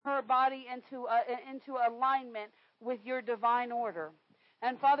her body into alignment with your divine order.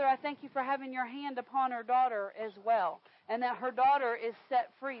 And Father, I thank you for having your hand upon her daughter as well, and that her daughter is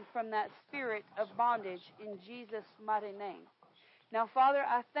set free from that spirit of bondage in Jesus' mighty name. Now, Father,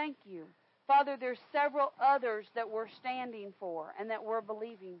 I thank you. Father, there's several others that we're standing for and that we're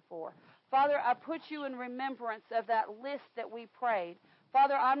believing for. Father, I put you in remembrance of that list that we prayed.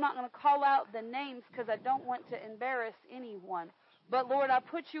 Father, I'm not going to call out the names because I don't want to embarrass anyone. But, Lord, I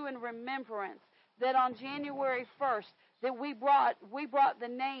put you in remembrance that on January 1st, that we brought the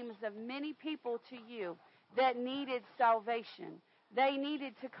names of many people to you that needed salvation. They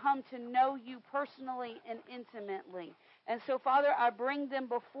needed to come to know you personally and intimately. And so, Father, I bring them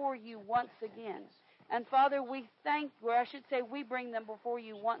before you once again. And, Father, we bring them before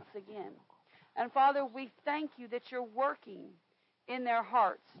you once again. And, Father, we thank you that you're working in their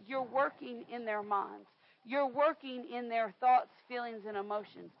hearts. You're working in their minds. You're working in their thoughts, feelings, and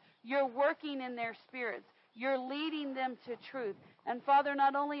emotions. You're working in their spirits. You're leading them to truth. And, Father,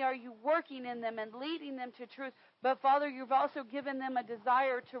 not only are you working in them and leading them to truth, but, Father, you've also given them a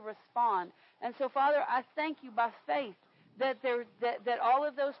desire to respond. And so, Father, I thank you by faith that all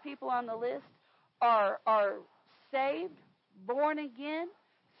of those people on the list are saved, born again,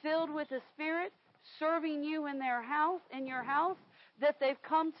 filled with the Spirit, serving you in your house, that they've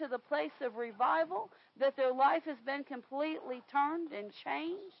come to the place of revival, that their life has been completely turned and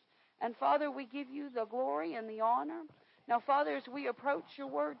changed. And, Father, we give you the glory and the honor. Now, Father, as we approach your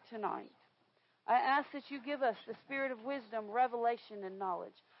word tonight, I ask that you give us the spirit of wisdom, revelation, and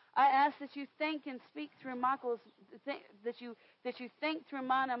knowledge. I ask that you think and speak through that you think through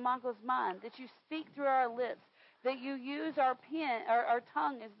mine and Michael's mind, that you speak through our lips, that you use our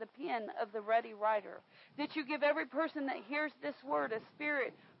tongue as the pen of the ready writer, that you give every person that hears this word a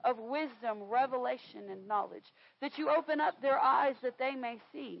spirit of wisdom, revelation, and knowledge, that you open up their eyes that they may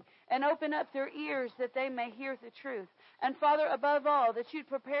see, and open up their ears that they may hear the truth. And, Father, above all, that you'd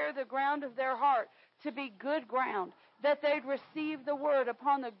prepare the ground of their heart to be good ground, that they'd receive the word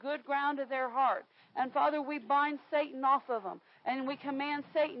upon the good ground of their heart. And, Father, we bind Satan off of them, and we command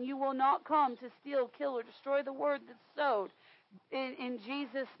Satan, you will not come to steal, kill, or destroy the word that's sowed in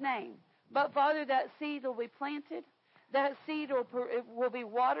Jesus' name. But, Father, that seed will be planted, that seed will be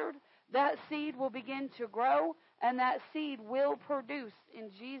watered, that seed will begin to grow, and that seed will produce in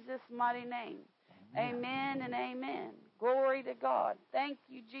Jesus' mighty name. Amen and amen. Glory to God. Thank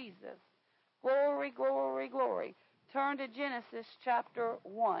you, Jesus. Glory, glory, glory. Turn to Genesis chapter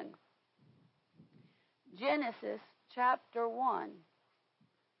 1. Genesis chapter 1.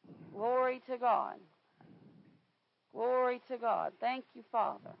 Glory to God. Glory to God. Thank you,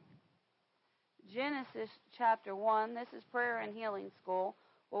 Father. Genesis chapter 1. This is Prayer and Healing School.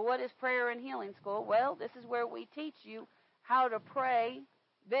 Well, what is Prayer and Healing School? Well, this is where we teach you how to pray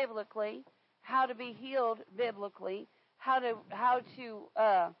biblically, how to be healed biblically, how to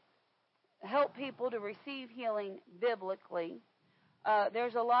help people to receive healing biblically.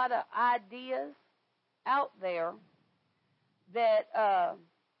 There's a lot of ideas out there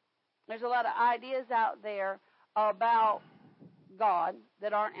about God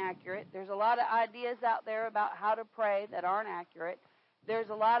that aren't accurate. There's a lot of ideas out there about how to pray that aren't accurate. There's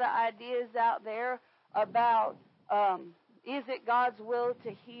a lot of ideas out there about is it God's will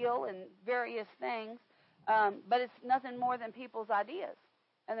to heal and various things, but it's nothing more than people's ideas.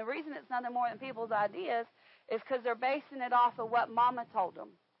 And the reason it's nothing more than people's ideas is because they're basing it off of what Mama told them,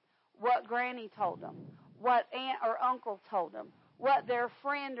 what Granny told them, what aunt or uncle told them, what their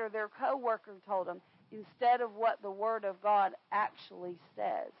friend or their coworker told them, instead of what the Word of God actually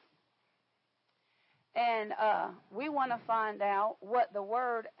says. And we want to find out what the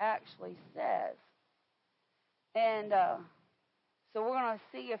Word actually says. And so we're going to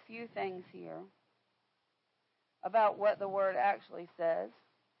see a few things here about what the Word actually says.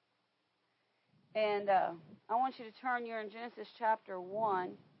 And I want you to turn here in Genesis chapter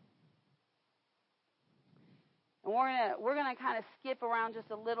 1. And we're gonna kind of skip around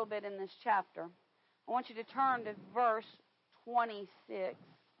just a little bit in this chapter. I want you to turn to verse 26.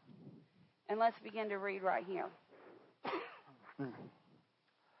 And let's begin to read right here.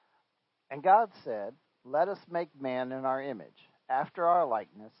 And God said, "Let us make man in our image, after our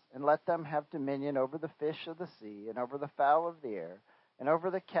likeness, and let them have dominion over the fish of the sea, and over the fowl of the air, and over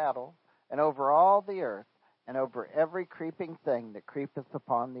the cattle, and over all the earth, and over every creeping thing that creepeth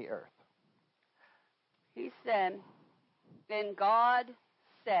upon the earth." He said, then God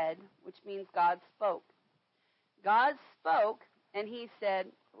said, which means God spoke. God spoke, and he said,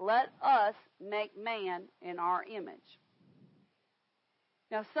 let us make man in our image.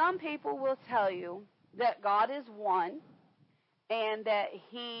 Now, some people will tell you that God is one, and that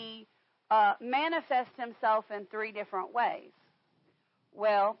he manifests himself in three different ways.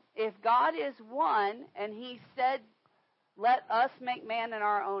 Well, if God is one, and he said, let us make man in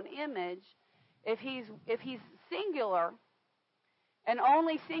our own image, if he's singular, and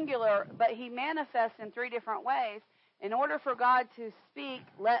only singular, but he manifests in three different ways, in order for God to speak,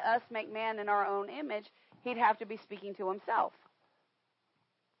 let us make man in our own image, he'd have to be speaking to himself.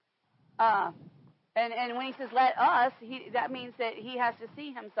 And when he says let us, that means that he has to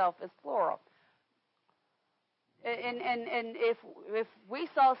see himself as plural. And if we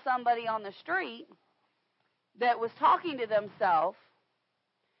saw somebody on the street that was talking to themselves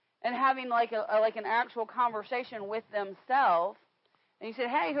and having like an actual conversation with themselves, and you said,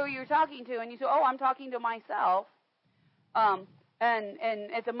 hey, who are you talking to? And you said, oh, I'm talking to myself. And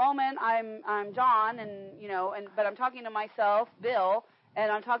at the moment I'm John, but I'm talking to myself, Bill, and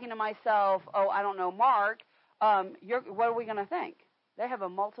I'm talking to myself, Mark. What are we going to think? They have a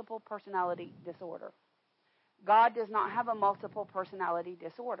multiple personality disorder. God does not have a multiple personality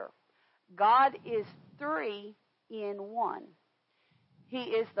disorder. God is three in one. He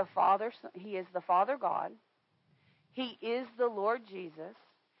is the Father. He is the Father God. He is the Lord Jesus,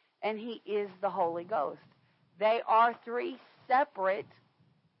 and he is the Holy Ghost. They are three separate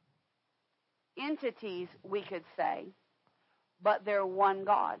entities, we could say, but they're one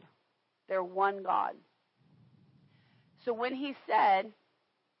God. They're one God. So when he said,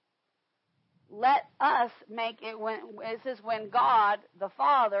 let us make it, when God, the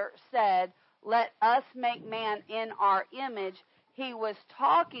Father, said, let us make man in our image, he was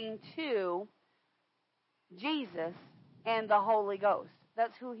talking to Jesus and the Holy Ghost.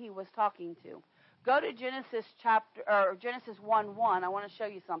 That's who he was talking to. Go to Genesis 1:1. I want to show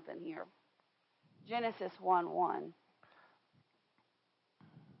you something here. Genesis 1:1.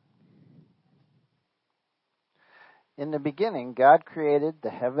 In the beginning, God created the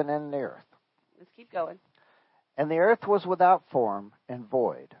heaven and the earth. Let's keep going. And the earth was without form and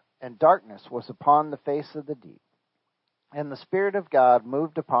void, and darkness was upon the face of the deep. And the Spirit of God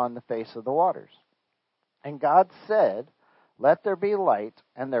moved upon the face of the waters. And God said, let there be light,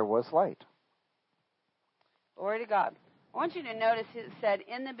 and there was light. Glory to God. I want you to notice it said,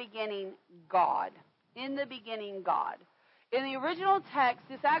 in the beginning, God. In the beginning, God. In the original text,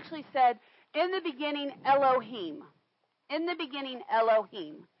 this actually said, in the beginning, Elohim. In the beginning,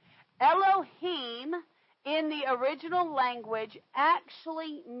 Elohim. Elohim, in the original language,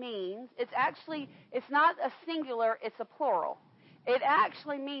 actually means, it's not a singular, it's a plural. It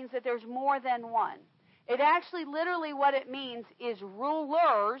actually means that there's more than one. It actually, literally what it means is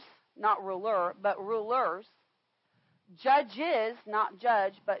rulers, not ruler, but rulers. Judges, not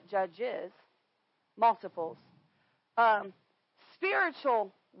judge, but judges. Multiples.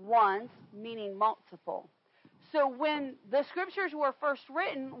 Spiritual ones, meaning multiple. So when the scriptures were first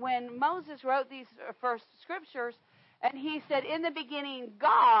written, when Moses wrote these first scriptures, and he said, in the beginning,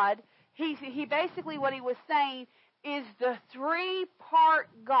 God, he basically, what he was saying is the three-part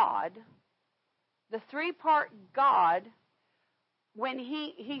God, when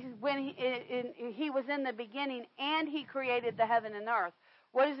he was in the beginning and he created the heaven and earth.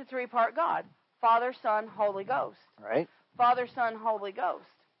 What is the three-part God? Father, Son, Holy Ghost. Right. Father, Son, Holy Ghost.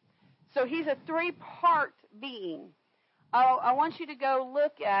 So he's a three-part being. I want you to go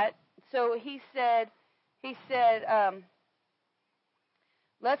look at, so he said,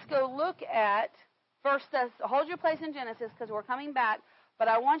 let's go look at hold your place in Genesis because we're coming back, but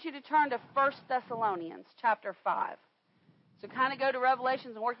I want you to turn to 1 Thessalonians chapter 5. So kind of go to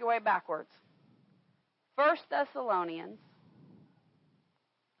Revelations and work your way backwards. 1 Thessalonians.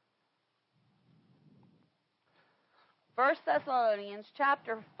 1 Thessalonians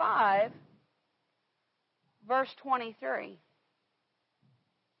chapter 5, verse 23.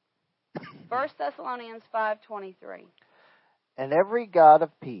 1 Thessalonians 5:23. And every God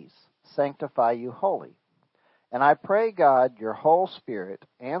of peace sanctify you wholly. And I pray God your whole spirit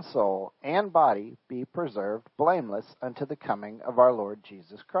and soul and body be preserved blameless unto the coming of our Lord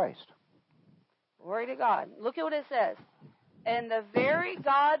Jesus Christ. Glory to God. Look at what it says. And the very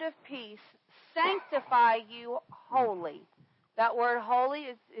God of peace sanctify you wholly. That word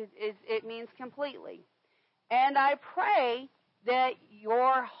holy, it means completely. And I pray that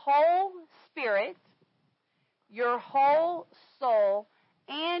your whole spirit, your whole soul,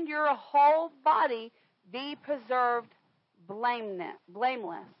 and your whole body be preserved blameless.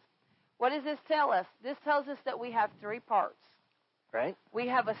 What does this tell us? This tells us that we have three parts. Right. We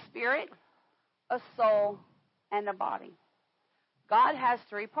have a spirit, a soul, and a body. God has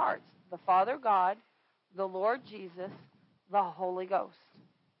three parts. The Father God, the Lord Jesus, the Holy Ghost.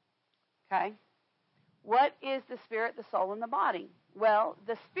 Okay? What is the spirit, the soul, and the body? Well,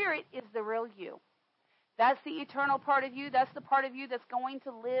 the spirit is the real you. That's the eternal part of you. That's the part of you that's going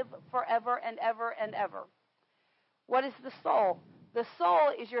to live forever and ever and ever. What is the soul? The soul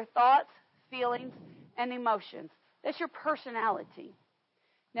is your thoughts, feelings, and emotions. That's your personality.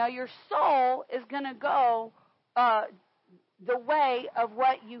 Now, your soul is going to go the way of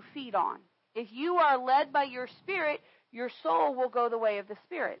what you feed on. If you are led by your spirit, your soul will go the way of the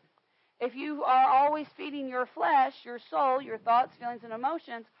spirit. If you are always feeding your flesh, your soul, your thoughts, feelings, and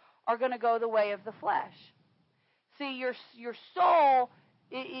emotions are going to go the way of the flesh. See, your soul,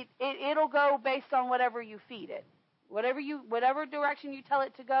 it'll go based on whatever you feed it. Whatever direction you tell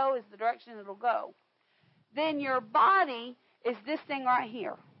it to go is the direction it'll go. Then your body is this thing right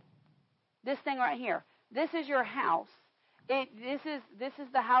here. This thing right here. This is your house. This is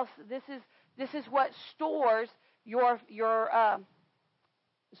the house. This is what stores your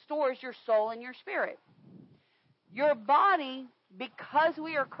soul and your spirit. Your body, because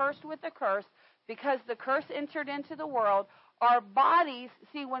we are cursed with a curse, because the curse entered into the world, our bodies,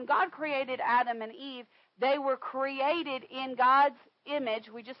 see, when God created Adam and Eve, they were created in God's image.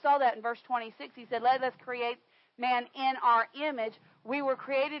 We just saw that in verse 26. He said, let us create man in our image. We were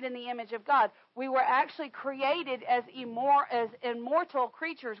created in the image of God. We were actually created as immortal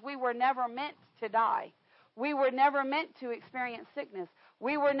creatures. We were never meant to die. We were never meant to experience sickness.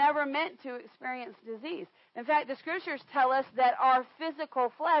 We were never meant to experience disease. In fact, the scriptures tell us that our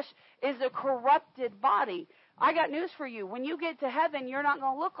physical flesh is a corrupted body. I got news for you. When you get to heaven, you're not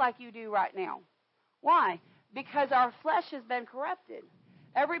going to look like you do right now. Why? Because our flesh has been corrupted.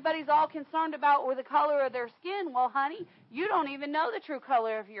 Everybody's all concerned about the color of their skin. Well, honey, you don't even know the true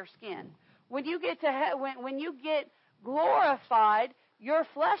color of your skin. When you get when you get glorified, your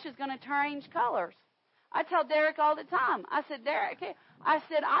flesh is going to change colors. I tell Derek all the time. I said, Derek, I'm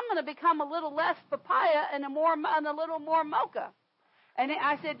going to become a little less papaya and a little more mocha. And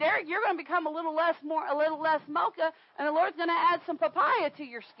I said, Derek, you're going to become a little less mocha, and the Lord's going to add some papaya to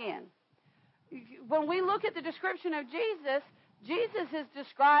your skin. When we look at the description of Jesus, Jesus is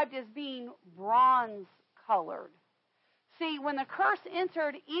described as being bronze-colored. See, when the curse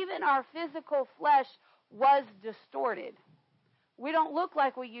entered, even our physical flesh was distorted. We don't look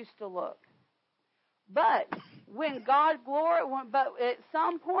like we used to look. But at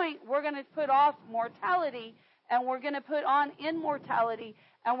some point, we're going to put off mortality, and we're going to put on immortality,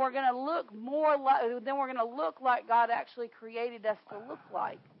 and we're going to look like God actually created us to look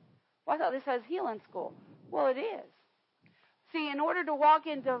like. Well, I thought this was healing school. Well, it is. See, in order to walk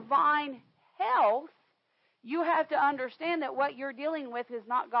in divine health, you have to understand that what you're dealing with is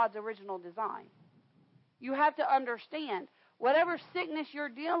not God's original design. You have to understand whatever sickness you're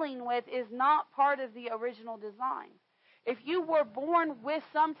dealing with is not part of the original design. If you were born with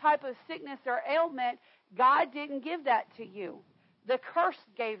some type of sickness or ailment, God didn't give that to you. The curse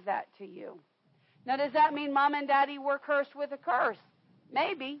gave that to you. Now, does that mean Mom and Daddy were cursed with a curse?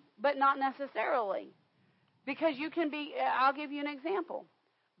 Maybe, but not necessarily. Because you can be, I'll give you an example.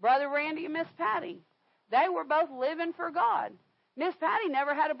 Brother Randy and Miss Patty, they were both living for God. Miss Patty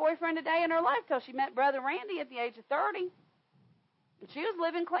never had a boyfriend a day in her life till she met Brother Randy at the age of 30. She was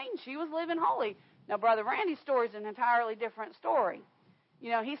living clean. She was living holy. Now, Brother Randy's story is an entirely different story.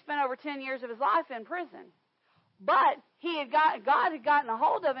 You know, he spent over 10 years of his life in prison. But God had gotten a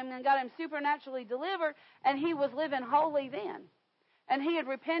hold of him and got him supernaturally delivered, and he was living holy then. And he had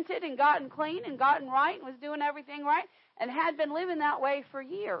repented and gotten clean and gotten right and was doing everything right and had been living that way for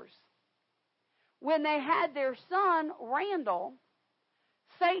years. When they had their son, Randall,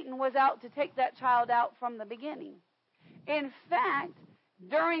 Satan was out to take that child out from the beginning. In fact,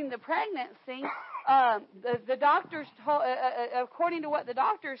 during the pregnancy, the doctors told, according to what the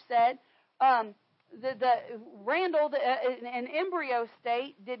doctors said, Randall, in embryo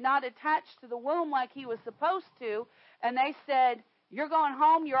state, did not attach to the womb like he was supposed to, and they said, "You're going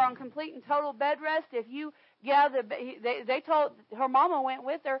home. You're on complete and total bed rest. If you get out of they told her mama went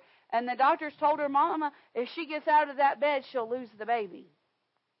with her, and the doctors told her mama if she gets out of that bed, she'll lose the baby."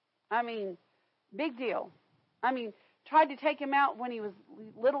 I mean, big deal. I mean, tried to take him out when he was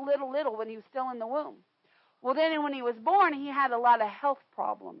little, when he was still in the womb. Well, then when he was born, he had a lot of health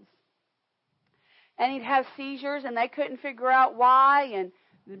problems. And he'd have seizures, and they couldn't figure out why. And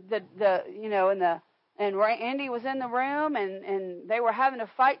and Randy was in the room, and they were having a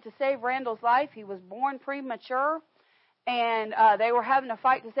fight to save Randall's life. He was born premature, and they were having a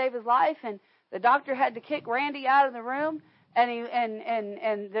fight to save his life. And the doctor had to kick Randy out of the room.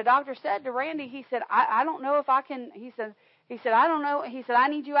 And the doctor said to Randy, he said, I don't know if I can. He said, I don't know. He said, I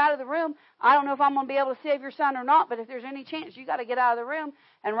need you out of the room. I don't know if I'm going to be able to save your son or not, but if there's any chance, you got to get out of the room.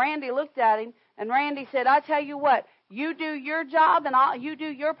 And Randy looked at him, And Randy said, I tell you what, you do your job and you do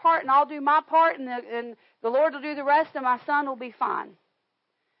your part and I'll do my part and the Lord will do the rest and my son will be fine.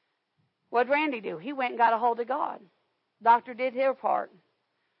 What did Randy do? He went and got a hold of God. Doctor did her part.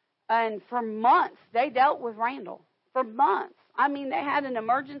 And for months, they dealt with Randall. For months. I mean, they had an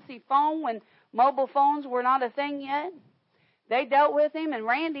emergency phone when mobile phones were not a thing yet. They dealt with him, and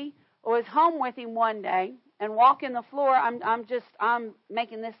Randy was home with him one day and walking the floor. I'm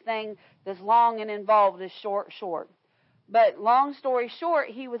making this thing that's long and involved as short. But long story short,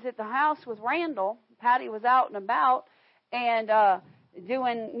 he was at the house with Randall. Patty was out and about and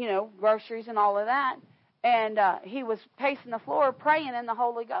doing, groceries and all of that. And he was pacing the floor praying in the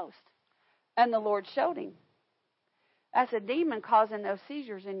Holy Ghost. And the Lord showed him. That's a demon causing those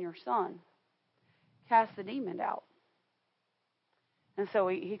seizures in your son. Cast the demon out. And so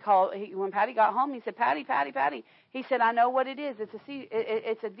he called. When Patty got home, he said, Patty. He said, I know what it is.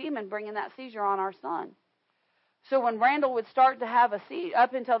 It's a demon bringing that seizure on our son. So when Randall would start to have a seizure,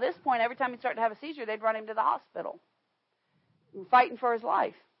 up until this point, every time he'd start to have a seizure, they'd run him to the hospital, fighting for his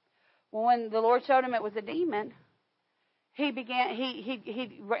life. Well, when the Lord showed him it was a demon, he began.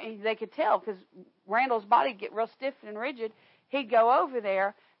 They could tell because Randall's body get real stiff and rigid. He'd go over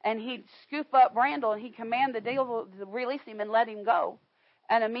there and he'd scoop up Randall and he'd command the devil to release him and let him go.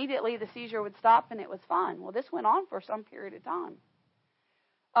 And immediately the seizure would stop and it was fine. Well, this went on for some period of time.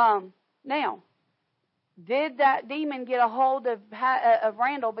 Now, did that demon get a hold of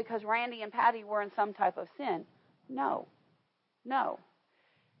Randall because Randy and Patty were in some type of sin? No.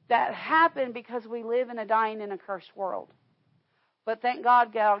 That happened because we live in a dying and a cursed world. But thank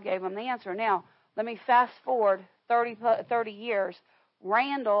God gave them the answer. Now, let me fast forward 30 years.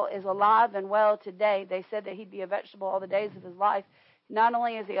 Randall is alive and well today. They said that he'd be a vegetable all the days of his life. Not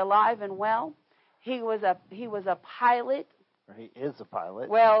only is he alive and well, he was a pilot. Or he is a pilot.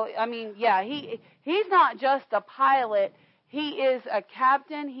 Well, I mean, yeah, he's not just a pilot. He is a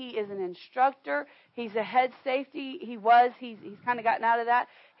captain. He is an instructor. He's a head safety. He's kind of gotten out of that.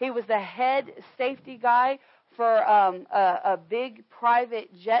 He was the head safety guy for a big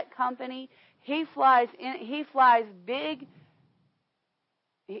private jet company. He flies big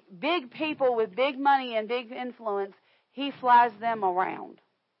people with big money and big influence. He flies them around.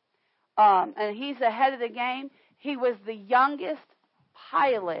 And he's ahead of the game. He was the youngest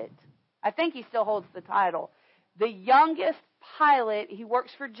pilot. I think he still holds the title. The youngest pilot. He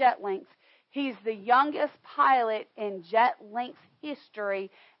works for JetLinks. He's the youngest pilot in JetLinks history,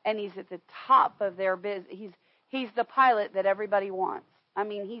 and he's at the top of their business. He's the pilot that everybody wants. I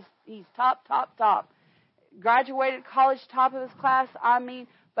mean, he's top. Graduated college, top of his class. I mean,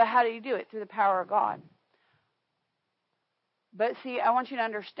 but how did he do it? Through the power of God. But see, I want you to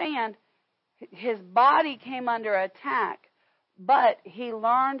understand, his body came under attack, but he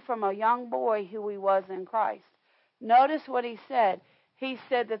learned from a young boy who he was in Christ. Notice what he said. He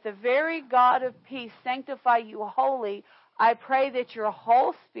said that the very God of peace sanctify you wholly. I pray that your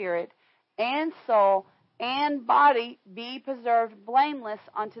whole spirit and soul and body be preserved blameless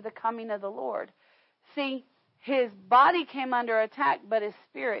unto the coming of the Lord. See, his body came under attack, but his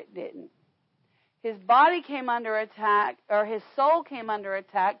spirit didn't. His body came under attack, or his soul came under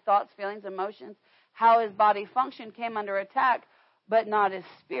attack, thoughts, feelings, emotions, how his body functioned came under attack, but not his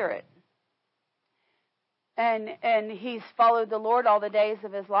spirit. And he's followed the Lord all the days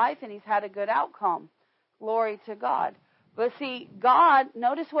of his life, and he's had a good outcome. Glory to God. But see, God,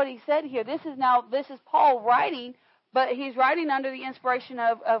 notice what he said here. This is Paul writing, but he's writing under the inspiration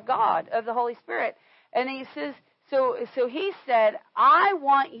of God, of the Holy Spirit. And he says, so he said, I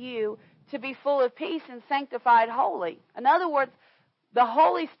want you to be full of peace and sanctified holy. In other words, the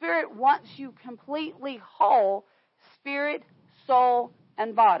Holy Spirit wants you completely whole, spirit, soul,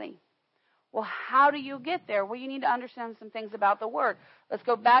 and body. Well, how do you get there? Well, you need to understand some things about the Word. Let's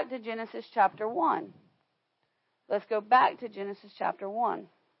go back to Genesis chapter 1. Let's go back to Genesis chapter 1.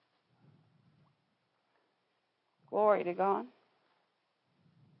 Glory to God.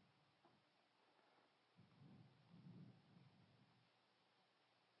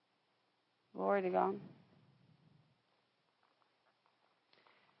 Glory to God.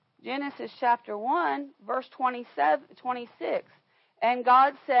 Genesis chapter 1, verse 26. And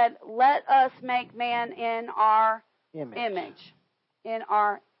God said, let us make man in our image. In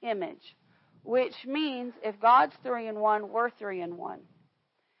our image. Which means if God's 3 in 1, we're 3 in 1.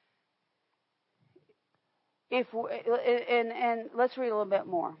 And let's read a little bit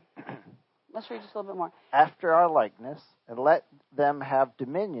more. Let's read just a little bit more. After our likeness, and let them have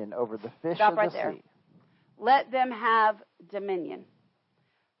dominion over the fish of the sea. Let them have dominion.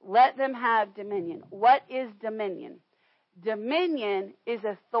 Let them have dominion. What is dominion? Dominion is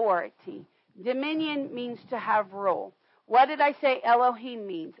authority. Dominion means to have rule. What did I say Elohim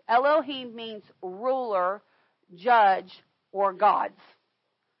means? Elohim means ruler, judge, or gods.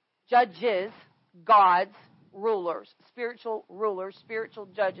 Judges, gods, rulers, spiritual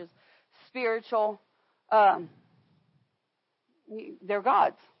judges, spiritual, they're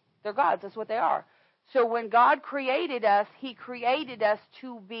gods. They're gods. That's what they are. So when God created us, He created us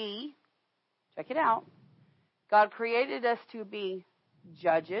to be, check it out, God created us to be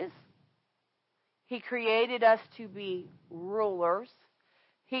judges. He created us to be rulers.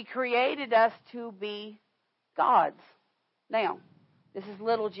 He created us to be gods. Now, this is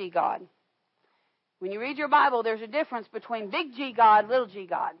little g God. When you read your Bible, there's a difference between big G God, little g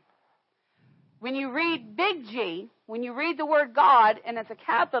God. When you read big G, when you read the word God, and it's a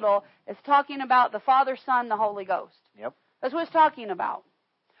capital, it's talking about the Father, Son, the Holy Ghost. Yep. That's what it's talking about.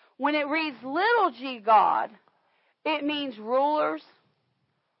 When it reads little g God, it means rulers,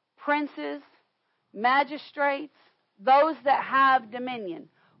 princes, magistrates, those that have dominion.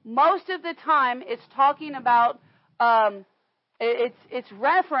 Most of the time, it's talking about, it's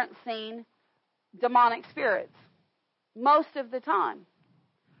referencing demonic spirits. Most of the time.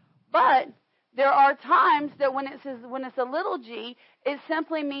 But there are times that when it's a little g, it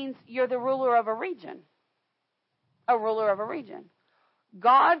simply means you're the ruler of a region. A ruler of a region.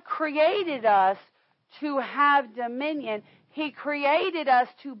 God created us to have dominion. He created us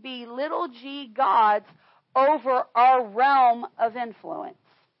to be little g gods over our realm of influence.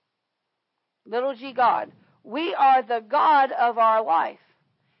 Little g God. We are the God of our life.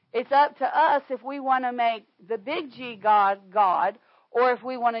 It's up to us if we want to make the big G God God, or if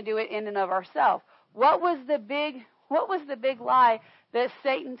we want to do it in and of ourselves. What was the big lie that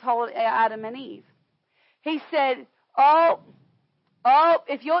Satan told Adam and Eve? He said,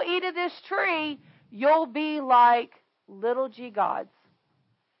 if you'll eat of this tree, you'll be like little g gods.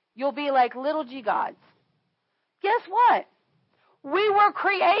 You'll be like little g gods. Guess what? We were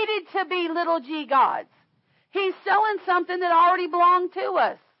created to be little g gods. He's selling something that already belonged to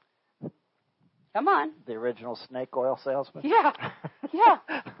us. Come on. The original snake oil salesman? Yeah.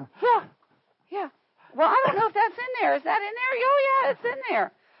 Well, I don't know if that's in there. Is that in there? Oh, yeah, it's in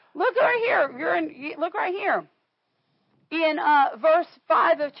there. Look right here. Look right here. In verse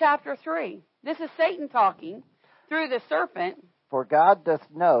 5 of chapter 3. This is Satan talking through the serpent. For God doth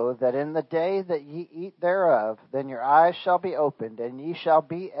know that in the day that ye eat thereof, then your eyes shall be opened, and ye shall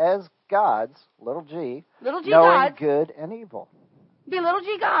be as gods, little g, knowing gods, good and evil. Be little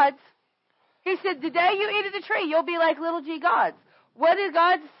g gods. He said, the day you eat of the tree, you'll be like little g gods. What did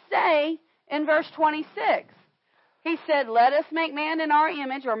God say in verse 26? He said, let us make man in our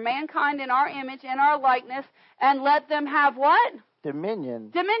image, or mankind in our image, in our likeness, and let them have what? Dominion.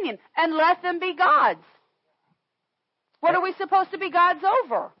 And let them be gods. What are we supposed to be gods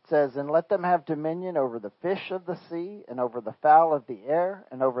over? It says, and let them have dominion over the fish of the sea, and over the fowl of the air,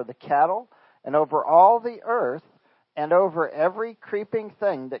 and over the cattle, and over all the earth, and over every creeping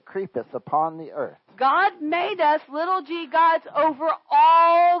thing that creepeth upon the earth. God made us little g gods over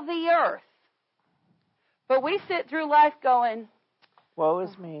all the earth. But we sit through life going, woe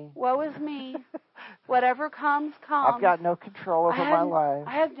is me. Woe is me. Whatever comes, comes. I've got no control over my life.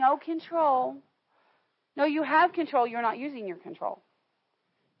 I have no control. No, you have control. You're not using your control.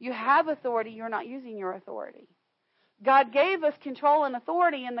 You have authority. You're not using your authority. God gave us control and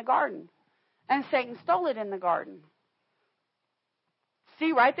authority in the garden. And Satan stole it in the garden.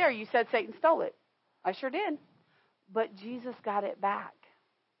 See, right there, you said Satan stole it. I sure did. But Jesus got it back.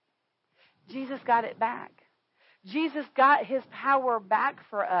 Jesus got it back. Jesus got his power back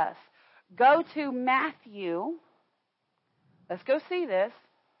for us. Go to Matthew. Let's go see this.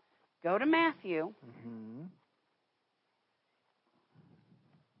 Go to Matthew. Mm-hmm.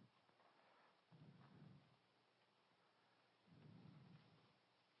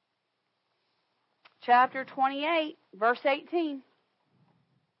 Chapter 28, verse 18.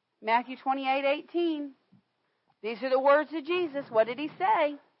 Matthew 28:18. These are the words of Jesus. What did he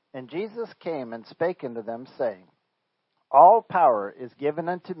say? And Jesus came and spake unto them, saying, all power is given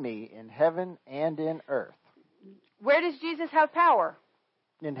unto me in heaven and in earth. Where does Jesus have power?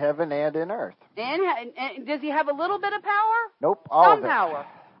 In heaven and in earth. And does he have a little bit of power? Nope, all of it. Power.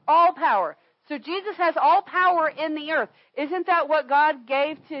 All power. So Jesus has all power in the earth. Isn't that what God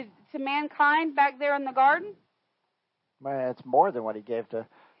gave to mankind back there in the garden? Well, it's more than what he gave to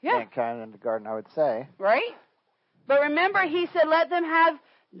mankind in the garden, I would say. Right? But remember, he said, let them have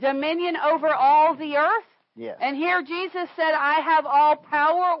dominion over all the earth. Yes. And here Jesus said, I have all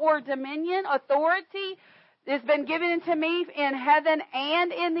power or dominion, authority has been given to me in heaven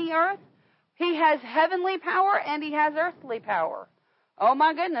and in the earth. He has heavenly power and he has earthly power. Oh,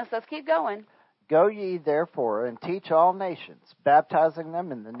 my goodness. Let's keep going. Go ye therefore and teach all nations, baptizing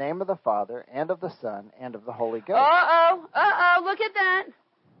them in the name of the Father and of the Son and of the Holy Ghost. Look at that.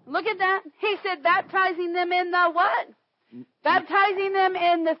 Look at that. He said baptizing them in the what? Baptizing them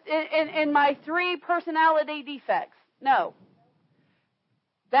in my 3 personality defects. No.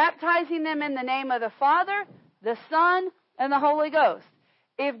 Baptizing them in the name of the Father, the Son, and the Holy Ghost.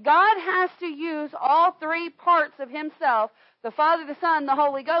 If God has to use all 3 parts of himself, the Father, the Son, the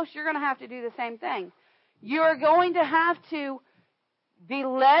Holy Ghost, you're going to have to do the same thing. You're going to have to be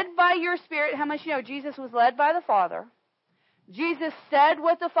led by your Spirit. How much you know Jesus was led by the Father? Jesus said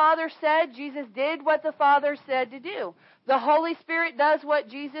what the Father said. Jesus did what the Father said to do. The Holy Spirit does what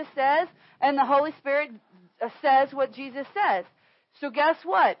Jesus says, and the Holy Spirit says what Jesus says. So guess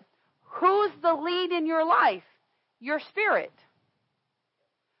what? Who's the lead in your life? Your spirit.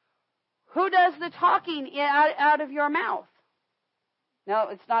 Who does the talking out of your mouth? No,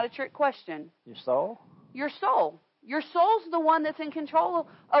 it's not a trick question. Your soul? Your soul. Your soul's the one that's in control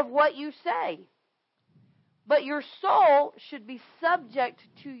of what you say. But your soul should be subject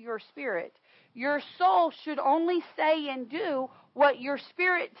to your spirit. Your soul should only say and do what your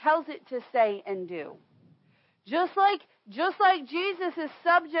spirit tells it to say and do. Just like Jesus is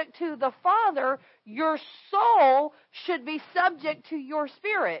subject to the Father, your soul should be subject to your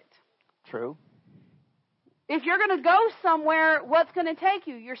spirit. True. If you're going to go somewhere, what's going to take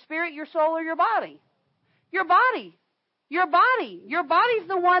you? Your spirit, your soul, or your body? Your body. Your body. Your body's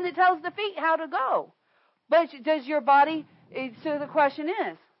the one that tells the feet how to go. But does your body? So the question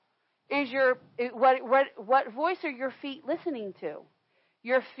is what voice are your feet listening to?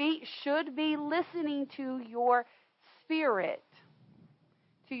 Your feet should be listening to your spirit.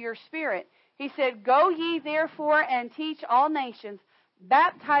 To your spirit. He said, "Go ye therefore and teach all nations,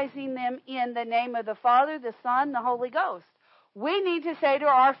 baptizing them in the name of the Father, the Son, the Holy Ghost." We need to say to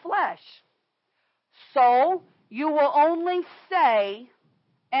our flesh, soul, you will only say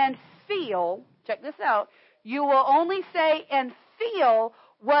and feel, check this out, you will only say and feel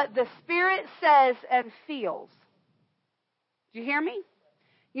what the Spirit says and feels. Do you hear me?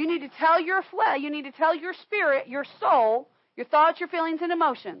 You need to tell your flesh, you need to tell your spirit, your soul, your thoughts, your feelings, and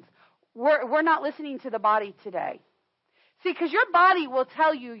emotions. We're not listening to the body today. See, because your body will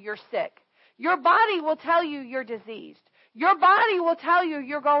tell you you're sick. Your body will tell you you're diseased. Your body will tell you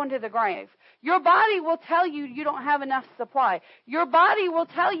you're going to the grave. Your body will tell you you don't have enough supply. Your body will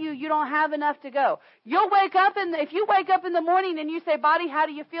tell you you don't have enough to go. You'll wake up, and if you wake up in the morning and you say, "Body, how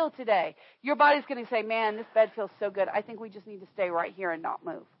do you feel today?" Your body's going to say, "Man, this bed feels so good. I think we just need to stay right here and not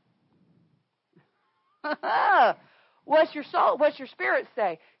move." What's your soul? What's your spirit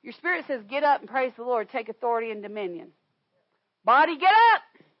say? Your spirit says, "Get up and praise the Lord. Take authority and dominion." Body, get up!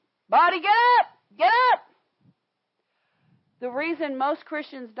 Body, get up! Get up! The reason most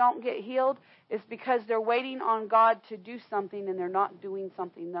Christians don't get healed is because they're waiting on God to do something and they're not doing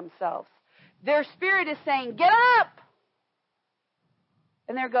something themselves. Their spirit is saying, "Get up!"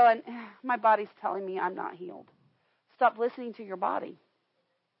 And they're going, "My body's telling me I'm not healed." Stop listening to your body.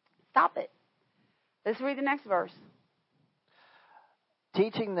 Stop it. Let's read the next verse.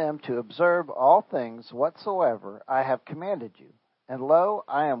 Teaching them to observe all things whatsoever I have commanded you. And lo,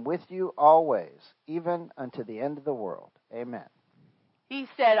 I am with you always, even unto the end of the world. Amen. He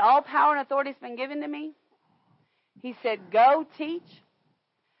said, all power and authority has been given to me. He said, go teach.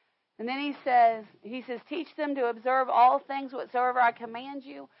 And then he says, teach them to observe all things whatsoever I command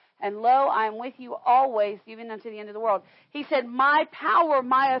you. And lo, I am with you always, even unto the end of the world. He said, my power,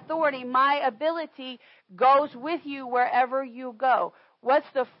 my authority, my ability goes with you wherever you go. Who's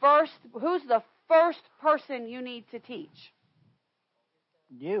the first person you need to teach?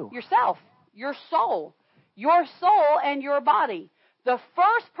 You. Yourself. Your soul. Your soul and your body. The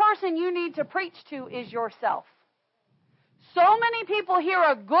first person you need to preach to is yourself. So many people hear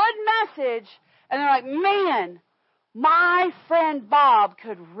a good message and they're like, man, my friend Bob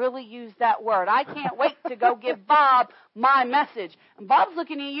could really use that word. I can't wait to go give Bob my message. And Bob's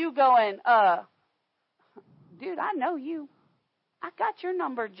looking at you going, dude, I know you. I got your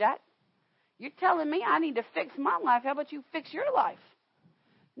number, Jack. You're telling me I need to fix my life. How about you fix your life?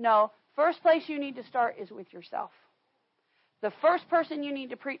 No, first place you need to start is with yourself. The first person you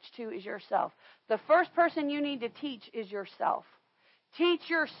need to preach to is yourself. The first person you need to teach is yourself. Teach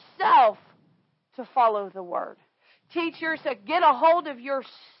yourself to follow the word. Teach yourself. Get a hold of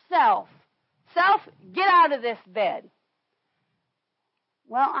yourself. Self, get out of this bed.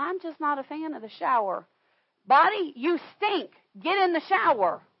 Well, I'm just not a fan of the shower. Body, you stink. Get in the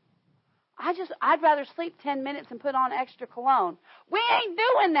shower. I'd rather sleep 10 minutes and put on extra cologne. We ain't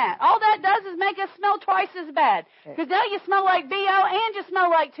doing that. All that does is make us smell twice as bad. Because now you smell like B.O. and you smell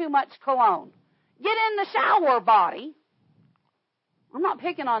like too much cologne. Get in the shower, body. I'm not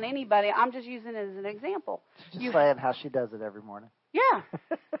picking on anybody. I'm just using it as an example. She's just saying how she does it every morning. Yeah.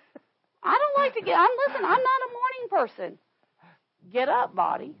 I don't like to listen, I'm not a morning person. Get up,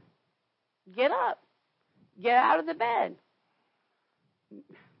 body. Get up. Get out of the bed.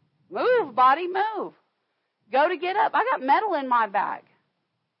 Move, body, move. Go to get up. I got metal in my back.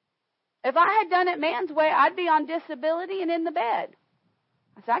 If I had done it man's way, I'd be on disability and in the bed.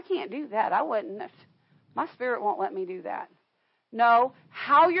 I said, I can't do that. I wouldn't. My spirit won't let me do that. No,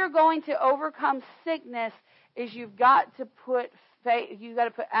 how you're going to overcome sickness is you've got to put faith, you've got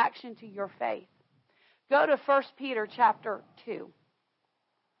to put action to your faith. Go to 1 Peter chapter 2.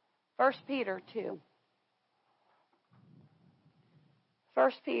 1 Peter 2.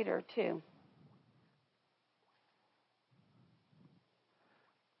 1 Peter 2.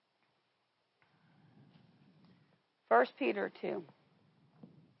 First Peter 2.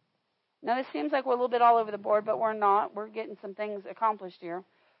 Now, this seems like we're a little bit all over the board, but we're not. We're getting some things accomplished here.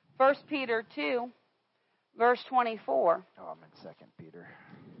 1 Peter 2, verse 24. Oh, I'm in 2 Peter.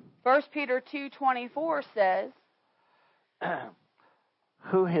 1 Peter 2:24 says,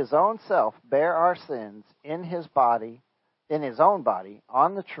 who his own self bare our sins in his own body,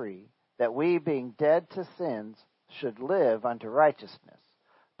 on the tree, that we, being dead to sins, should live unto righteousness,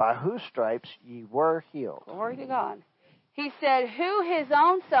 by whose stripes ye were healed. Glory to God. He said, who his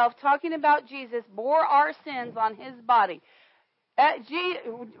own self, talking about Jesus, bore our sins on his body.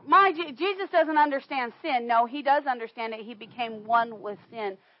 Jesus doesn't understand sin. No, he does understand it. He became one with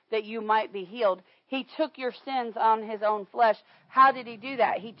sin that you might be healed. He took your sins on his own flesh. How did he do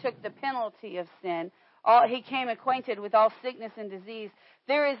that? He took the penalty of sin. He came acquainted with all sickness and disease.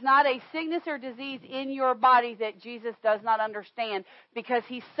 There is not a sickness or disease in your body that Jesus does not understand, because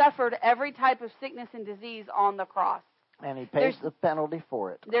he suffered every type of sickness and disease on the cross. And he pays the penalty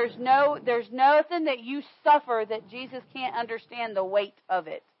for it. There's nothing that you suffer that Jesus can't understand the weight of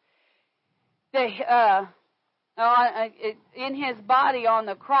it. In his body on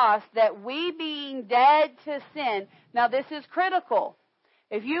the cross, that we, being dead to sin. Now this is critical.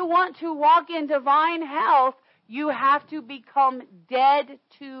 If you want to walk in divine health, you have to become dead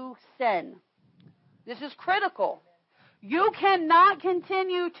to sin. This is critical. You cannot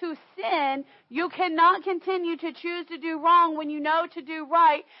continue to sin. You cannot continue to choose to do wrong when you know to do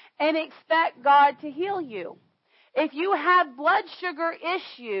right and expect God to heal you. If you have blood sugar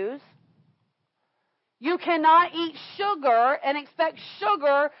issues, you cannot eat sugar and expect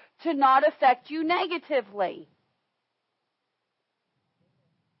sugar to not affect you negatively.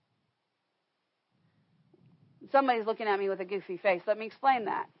 Somebody's looking at me with a goofy face. Let me explain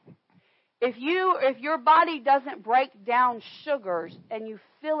that. If your body doesn't break down sugars and you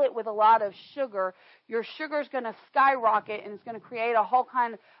fill it with a lot of sugar, your sugar is going to skyrocket and it's going to create a whole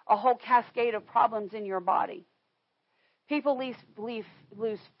cascade of problems in your body. People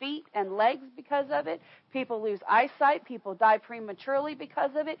lose feet and legs because of it. People lose eyesight. People die prematurely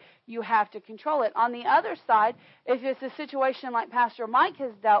because of it. You have to control it. On the other side, if it's a situation like Pastor Mike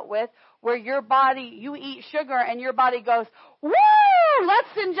has dealt with, where your body, you eat sugar and your body goes, woo,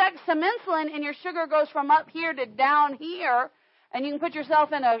 let's inject some insulin, and your sugar goes from up here to down here, and you can put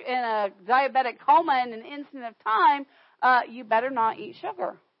yourself in a diabetic coma in an instant of time, you better not eat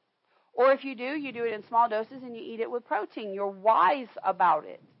sugar. Or if you do it in small doses and you eat it with protein. You're wise about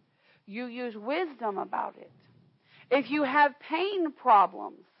it. You use wisdom about it. If you have pain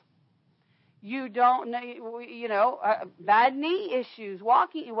problems, you don't know, bad knee issues,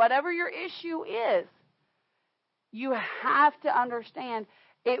 walking, whatever your issue is, you have to understand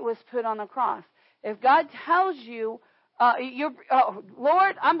it was put on the cross. If God tells you,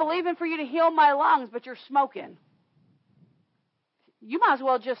 Lord, I'm believing for you to heal my lungs, but you're smoking, you might as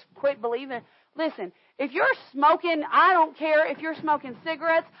well just quit believing. Listen, if you're smoking, I don't care if you're smoking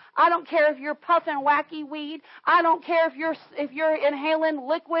cigarettes. I don't care if you're puffing wacky weed. I don't care if you're inhaling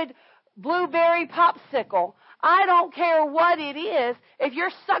liquid blueberry popsicle. I don't care what it is. If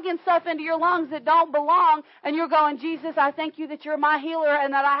you're sucking stuff into your lungs that don't belong and you're going, Jesus, I thank you that you're my healer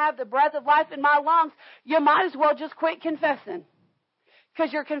and that I have the breath of life in my lungs, you might as well just quit confessing.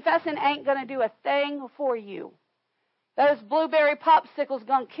 Because your confessing ain't going to do a thing for you. Those blueberry popsicles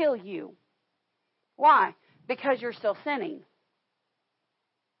going to kill you. Why? Because you're still sinning.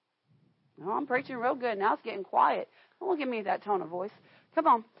 Oh, I'm preaching real good. Now it's getting quiet. Don't give me that tone of voice. Come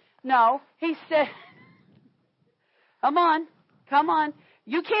on. No, he said, come on.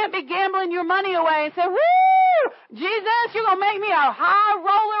 You can't be gambling your money away and say, woo, Jesus, you're going to make me a high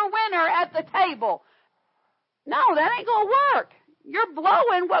roller winner at the the table. No, that ain't going to work. You're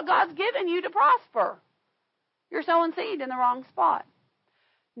blowing what God's given you to prosper. You're sowing seed in the wrong spot.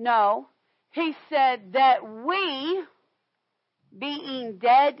 No, he said that we, being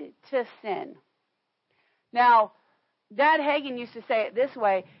dead to sin. Now, Dad Hagin used to say it this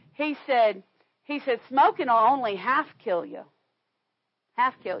way. He said, smoking will only half kill you.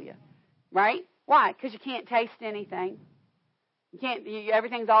 Half kill you. Right? Why? Because you can't taste anything.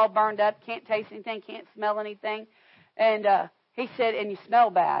 Everything's all burned up. Can't taste anything. Can't smell anything. And he said, and you smell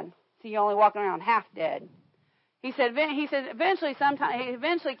bad. So you're only walking around half dead. He said eventually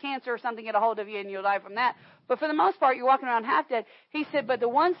cancer or something get a hold of you and you'll die from that. But for the most part, you're walking around half dead. He said, but the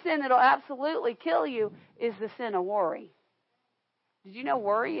one sin that'll absolutely kill you is the sin of worry. Did you know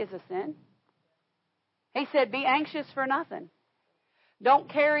worry is a sin? He said, be anxious for nothing. Don't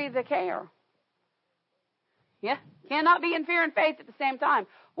carry the care. Yeah. Cannot be in fear and faith at the same time.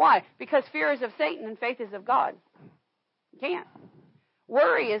 Why? Because fear is of Satan and faith is of God. You can't.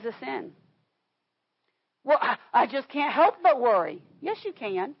 Worry is a sin. Well, I just can't help but worry. Yes, you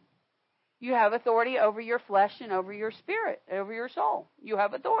can. You have authority over your flesh and over your spirit, over your soul. You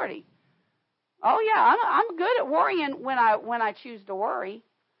have authority. Oh yeah, I'm good at worrying when I choose to worry,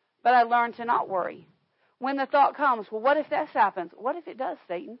 but I learn to not worry. When the thought comes, well, what if this happens? What if it does,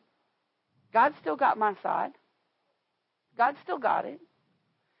 Satan? God's still got my side. God's still got it.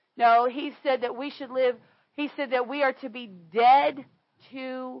 No, he said that we should live. He said that we are to be dead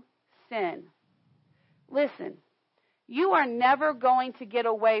to sin. Listen, you are never going to get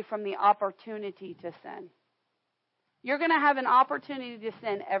away from the opportunity to sin. You're going to have an opportunity to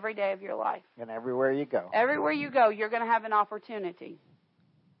sin every day of your life. And everywhere you go. Everywhere you go, you're going to have an opportunity.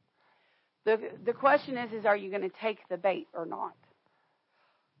 The question is are you going to take the bait or not?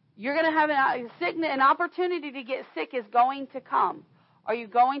 You're going to have an opportunity to get sick is going to come. Are you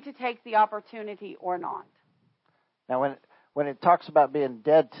going to take the opportunity or not? Now, when it talks about being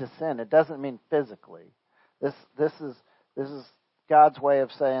dead to sin, it doesn't mean physically. This is God's way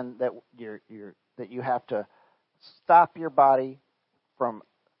of saying that that you have to stop your body from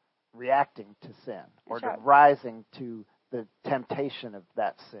reacting to sin or to rising to the temptation of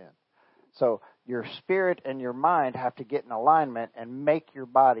that sin. So your spirit and your mind have to get in alignment and make your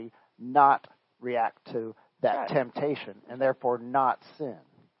body not react to that temptation and therefore not sin.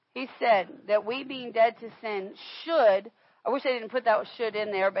 He said that we being dead to sin should, I wish I didn't put that should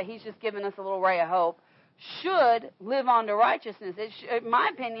in there, but he's just giving us a little ray of hope, should live on to righteousness. In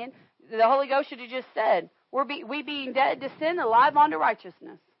my opinion, the Holy Ghost should have just said, we being dead to sin, alive on to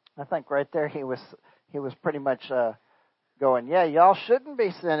righteousness. I think right there he was pretty much going, yeah, y'all shouldn't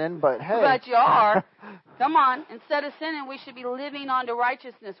be sinning, but hey. But you are. Come on. Instead of sinning, we should be living on to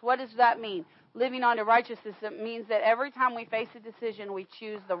righteousness. What does that mean? Living on to righteousness, it means that every time we face a decision, we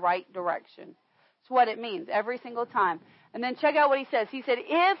choose the right direction. That's what it means, every single time. And then check out what he says. He said,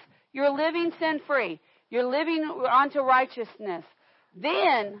 if you're living sin-free, you're living onto righteousness,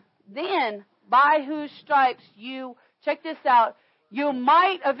 then by whose stripes you, check this out, you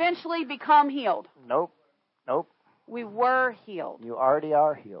might eventually become healed. Nope. We were healed. You already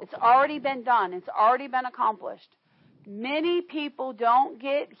are healed. It's already been done. It's already been accomplished. Many people don't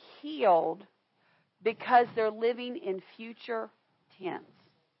get healed because they're living in future tense.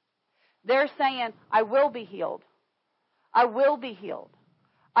 They're saying, I will be healed. I will be healed.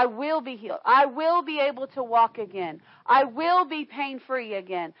 I will be healed. I will be able to walk again. I will be pain-free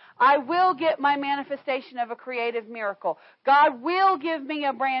again. I will get my manifestation of a creative miracle. God will give me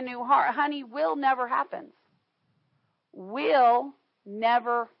a brand new heart. Honey, will never happens. Will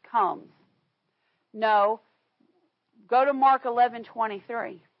never comes. No. Go to Mark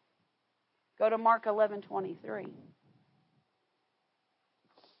 11:23. Go to Mark 11:23.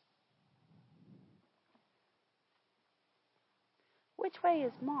 Which way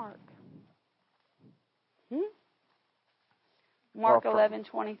is Mark? Mark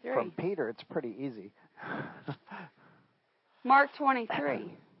 11:23. From Peter, it's pretty easy. Mark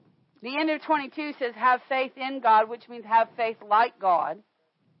 23. The end of 22 says, have faith in God, which means have faith like God.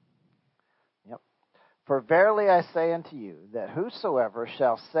 Yep. For verily I say unto you, that whosoever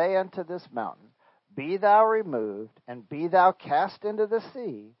shall say unto this mountain, be thou removed, and be thou cast into the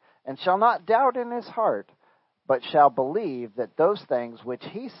sea, and shall not doubt in his heart, but shall believe that those things which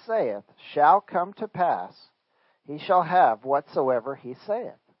he saith shall come to pass, he shall have whatsoever he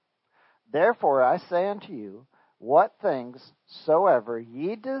saith. Therefore I say unto you, what things soever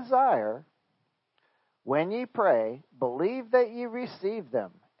ye desire, when ye pray, believe that ye receive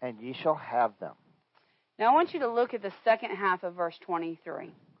them, and ye shall have them. Now I want you to look at the second half of verse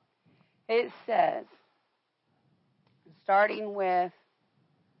 23. It says, starting with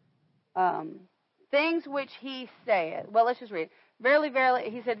things which he saith. Well, let's just read. Verily, verily,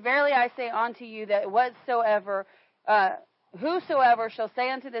 he said, verily I say unto you that whosoever shall say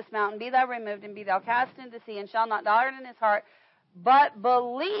unto this mountain, be thou removed and be thou cast into the sea, and shall not doubt in his heart, but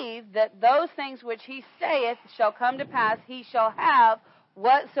believe that those things which he saith shall come to pass, he shall have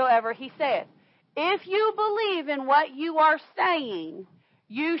whatsoever he saith. If you believe in what you are saying,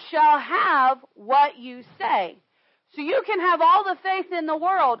 you shall have what you say. So you can have all the faith in the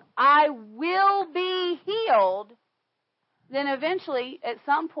world. I will be healed. Then eventually, at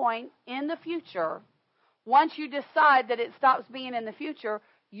some point in the future, once you decide that it stops being in the future,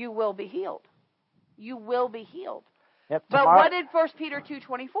 you will be healed. You will be healed. Yep, but what did 1 Peter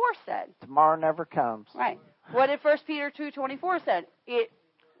 2:24 said? Tomorrow never comes. Right. What did 1 Peter 2:24 said?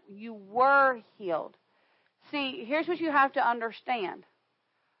 You were healed. See, here's what you have to understand.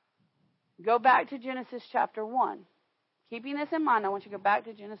 Go back to Genesis chapter 1. Keeping this in mind, I want you to go back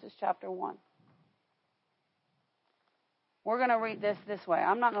to Genesis chapter 1. We're going to read this way.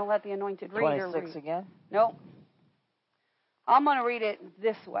 I'm not going to let the anointed reader read. 26 again? Nope. I'm going to read it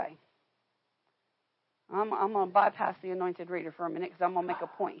this way. I'm going to bypass the anointed reader for a minute because I'm going to make a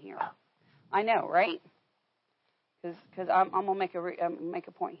point here. I know, right? Because I'm going to make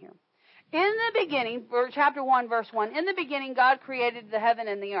a point here. In the beginning, chapter 1, verse 1, in the beginning God created the heaven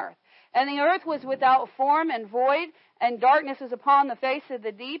and the earth. And the earth was without form and void, and darkness was upon the face of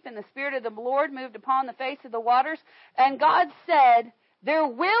the deep, and the Spirit of the Lord moved upon the face of the waters. And God said, there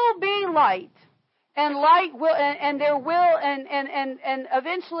will be light, and light will, and there will, and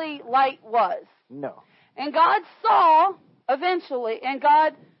eventually light was. No. And God saw eventually, and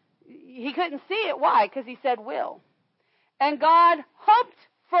God, he couldn't see it. Why? Because he said will. And God hoped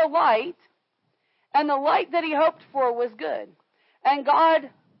for light, and the light that he hoped for was good. And God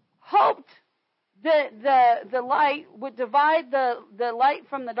hoped that the light would divide the light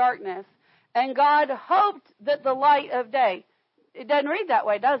from the darkness, and God hoped that the light of day. It doesn't read that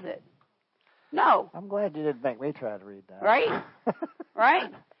way, does it? No. I'm glad you didn't make me try to read that. Right?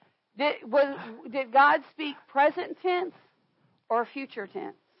 Right? Did God speak present tense or future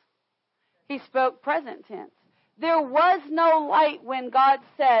tense? He spoke present tense. There was no light when God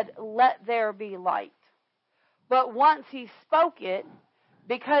said, let there be light. But once he spoke it,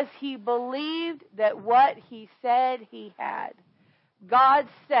 because he believed that what he said he had, God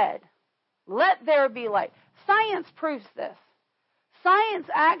said, let there be light. Science proves this. Science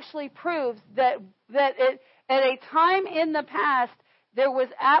actually proves that at a time in the past, there was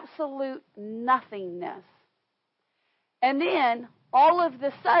absolute nothingness. And then, all of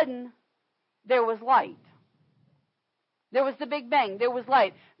the sudden, there was light. There was the Big Bang. There was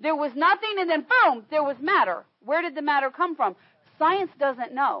light. There was nothing, and then boom, there was matter. Where did the matter come from? Science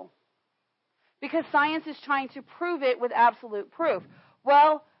doesn't know. Because science is trying to prove it with absolute proof.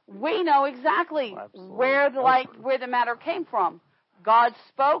 Well, we know exactly where the matter came from. God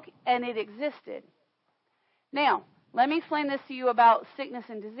spoke, and it existed. Now, let me explain this to you about sickness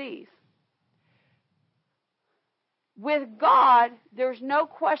and disease. With God, there's no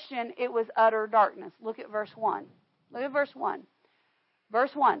question it was utter darkness. Look at verse 1. Look at verse 1.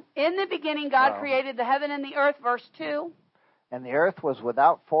 Verse 1. In the beginning, God created the heaven and the earth. Verse 2. And the earth was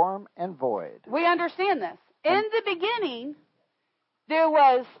without form and void. We understand this. In the beginning, there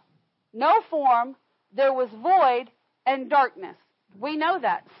was no form, there was void, and darkness. We know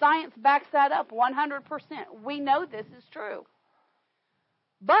that. Science backs that up 100%. We know this is true.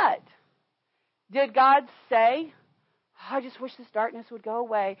 But, did God say, I just wish this darkness would go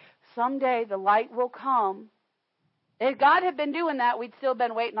away. Someday the light will come. If God had been doing that, we'd still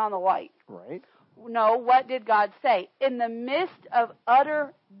been waiting on the light. Right. No, what did God say? In the midst of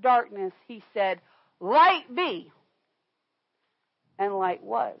utter darkness, he said, light be. And light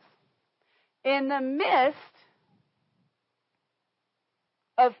was. In the midst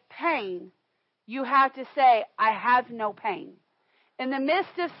of pain, you have to say, I have no pain. In the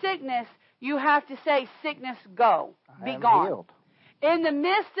midst of sickness, you have to say, sickness, go. Be gone. Healed. In the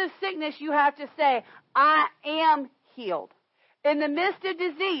midst of sickness, you have to say, I am healed. In the midst of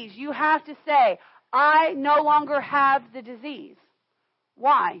disease, you have to say, I no longer have the disease.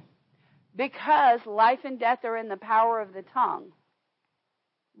 Why? Because life and death are in the power of the tongue.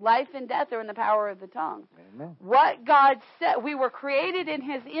 Life and death are in the power of the tongue. Amen. What God said, we were created in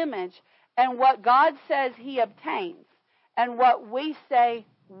his image, and what God says he obtains, and what we say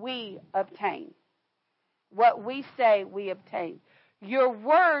we obtain. What we say we obtain. Your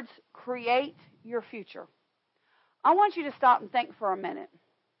words create your future. I want you to stop and think for a minute.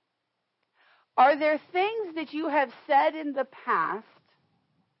 Are there things that you have said in the past,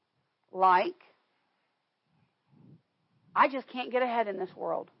 like, I just can't get ahead in this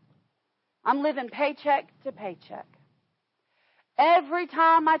world. I'm living paycheck to paycheck. Every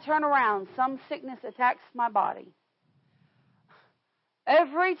time I turn around, some sickness attacks my body.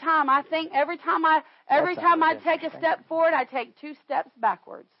 Every time I take a step forward, I take 2 steps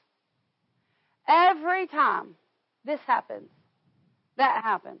backwards. Every time this happens, that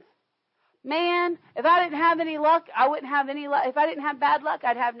happens. Man, if I didn't have any luck, I wouldn't have any luck. If I didn't have bad luck,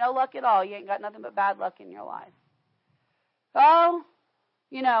 I'd have no luck at all. You ain't got nothing but bad luck in your life. Oh,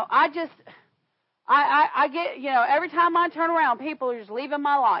 I get, every time I turn around, people are just leaving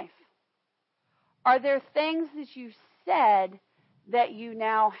my life. Are there things that you said that you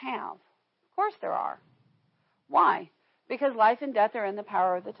now have? Of course there are. Why? Because life and death are in the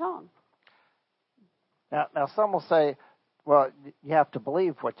power of the tongue. Now some will say, well, you have to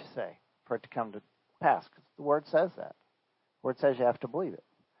believe what you say for it to come to pass, because the Word says that. The Word says you have to believe it.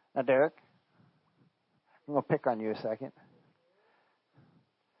 Now, Derek, I'm going to pick on you a second.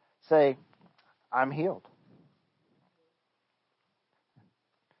 Say, I'm healed.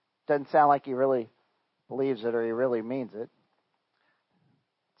 Doesn't sound like he really believes it or he really means it.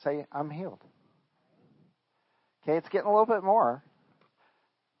 Say, I'm healed. Okay, it's getting a little bit more.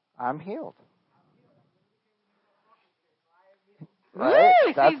 I'm healed. Right? Woo!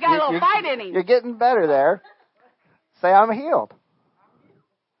 He's got a little fight in him. You're getting better there. Say, I'm healed.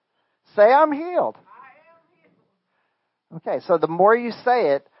 Say, I'm healed. Okay, so the more you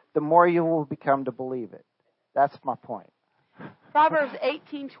say it, the more you will become to believe it. That's my point. Proverbs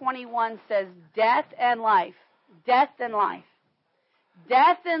 18:21 says, death and life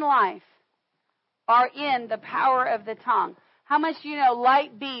are in the power of the tongue. How much do you know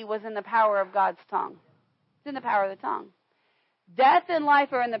light B was in the power of God's tongue? It's in the power of the tongue. Death and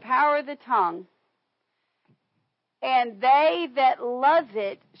life are in the power of the tongue, and they that love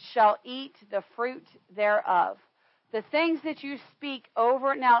it shall eat the fruit thereof. The things that you speak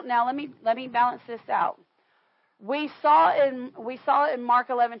over. Now let me balance this out. We saw in Mark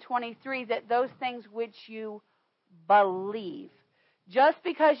 11:23 that those things which you believe. Just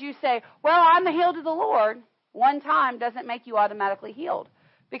because you say, well, I'm healed of the Lord, one time doesn't make you automatically healed.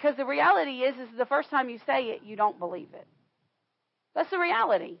 Because the reality is the first time you say it, you don't believe it. That's the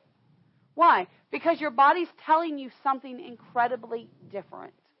reality. Why? Because your body's telling you something incredibly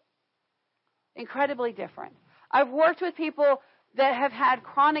different. Incredibly different. I've worked with people that have had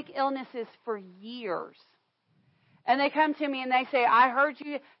chronic illnesses for years. And they come to me and they say, I heard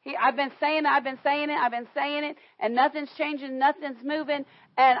you. I've been saying it, and nothing's changing, nothing's moving,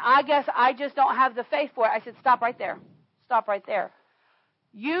 and I guess I just don't have the faith for it. I said, stop right there. Stop right there.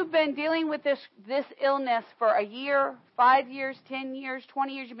 You've been dealing with this illness for a year, 5 years, 10 years,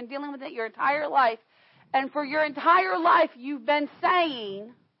 20 years. You've been dealing with it your entire life. And for your entire life, you've been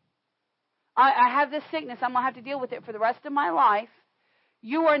saying, I have this sickness. I'm going to have to deal with it for the rest of my life.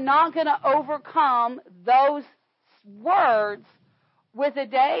 You are not going to overcome those words with a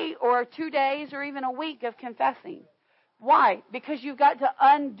day or 2 days or even a week of confessing. Why? Because you've got to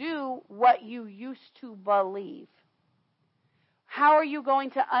undo what you used to believe. How are you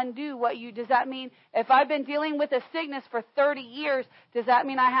going to undo does that mean if I've been dealing with a sickness for 30 years, does that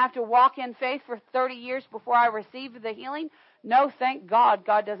mean I have to walk in faith for 30 years before I receive the healing? No, thank God.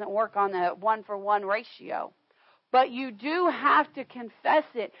 God doesn't work on the 1-for-1 ratio. But you do have to confess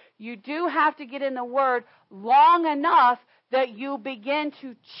it. You do have to get in the Word long enough that you begin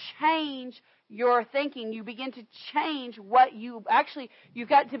to change your thinking. You begin to change you've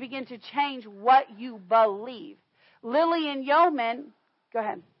got to begin to change what you believe. Lillian Yeoman, go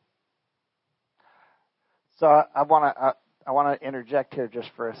ahead. So I want to interject here just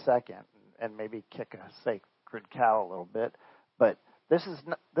for a second and maybe kick a sacred cow a little bit. But this is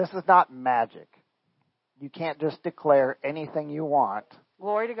not magic. You can't just declare anything you want.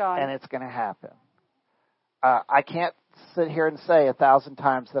 Glory to God. And it's going to happen. I can't sit here and say 1,000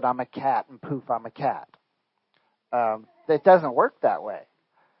 times that I'm a cat and poof, I'm a cat. It doesn't work that way.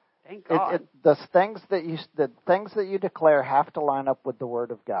 Thank God. The things that you declare have to line up with the Word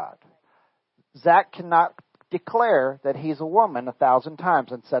of God. Zach cannot declare that he's a woman 1,000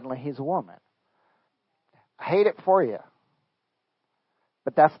 times and suddenly he's a woman. I hate it for you.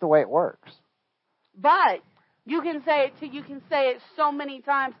 But that's the way it works. But you can say it so many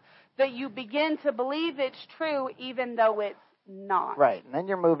times that you begin to believe it's true even though it's not. Right. And then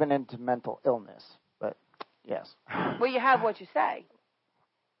you're moving into mental illness. But yes. Well, you have what you say.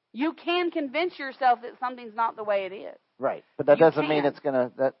 You can convince yourself that something's not the way it is. Right. But that doesn't mean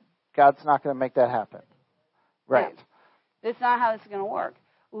that God's not going to make that happen. Right. Yeah. That's not how this is going to work.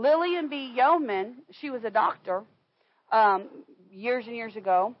 Lillian B. Yeoman, she was a doctor years and years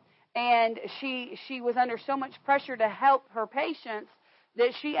ago, and she was under so much pressure to help her patients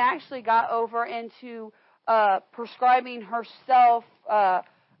that she actually got over into prescribing herself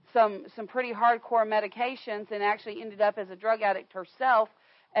some pretty hardcore medications, and actually ended up as a drug addict herself,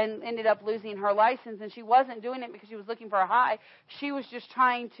 and ended up losing her license. And she wasn't doing it because she was looking for a high. She was just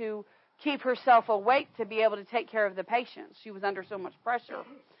trying to keep herself awake to be able to take care of the patients. She was under so much pressure.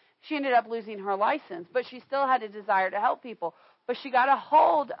 She ended up losing her license, but she still had a desire to help people. But she got a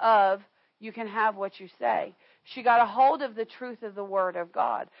hold of, you can have what you say. She got a hold of the truth of the Word of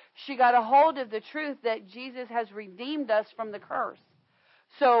God. She got a hold of the truth that Jesus has redeemed us from the curse.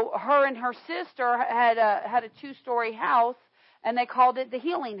 So her and her sister had a 2-story house, and they called it the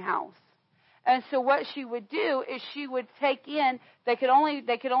Healing House. And so what she would do is she would take in, they could only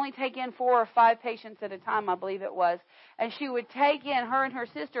take in 4 or 5 patients at a time, I believe it was. And she would take in, her and her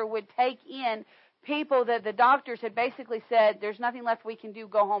sister would take in people that the doctors had basically said, there's nothing left we can do,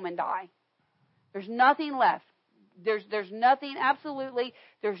 go home and die. There's nothing left. There's nothing, absolutely,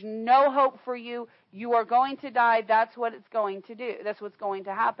 there's no hope for you. You are going to die. That's what it's going to do. That's what's going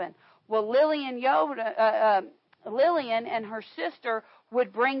to happen. Well, Lillian and her sister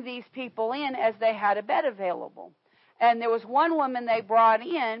would bring these people in as they had a bed available. And there was one woman they brought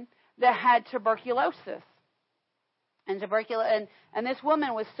in that had tuberculosis. And this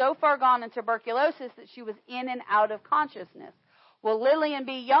woman was so far gone in tuberculosis that she was in and out of consciousness. Well, Lillian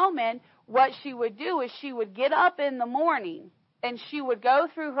B. Yeoman, what she would do is she would get up in the morning and she would go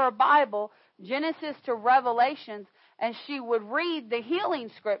through her Bible, Genesis to Revelations, and she would read the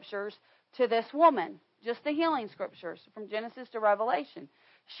healing scriptures to this woman. Just the healing scriptures from Genesis to Revelation.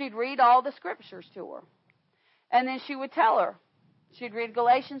 She'd read all the scriptures to her. And then she would tell her. She'd read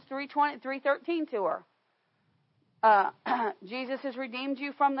Galatians 3:13 to her. Jesus has redeemed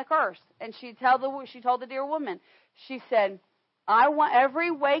you from the curse. And she told the dear woman, she said, I want every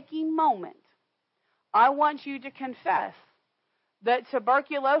waking moment, I want you to confess that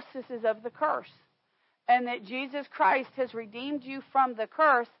tuberculosis is of the curse, and that Jesus Christ has redeemed you from the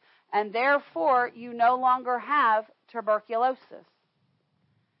curse, and therefore you no longer have tuberculosis.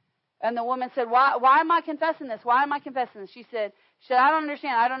 And the woman said, why am I confessing this? Why am I confessing this? She said, I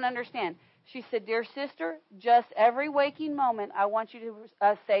don't understand. She said, dear sister, just every waking moment, I want you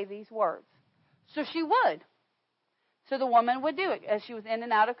to say these words. So she would. So the woman would do it as she was in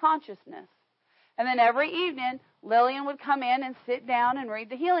and out of consciousness. And then every evening, Lillian would come in and sit down and read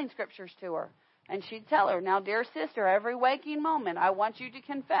the healing scriptures to her. And she'd tell her, now, dear sister, every waking moment, I want you to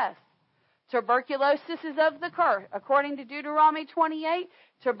confess. Tuberculosis is of the curse. According to Deuteronomy 28,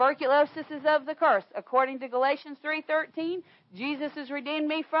 tuberculosis is of the curse. According to Galatians 3:13, Jesus has redeemed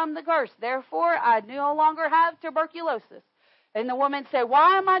me from the curse. Therefore, I no longer have tuberculosis. And the woman said,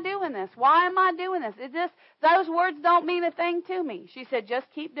 why am I doing this? Why am I doing this? Those words don't mean a thing to me. She said, just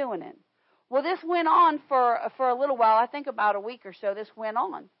keep doing it. Well, this went on for a little while. I think about a week or so this went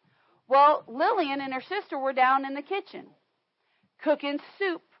on. Well, Lillian and her sister were down in the kitchen cooking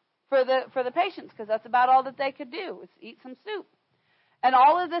soup for the patients, because that's about all that they could do, was eat some soup. And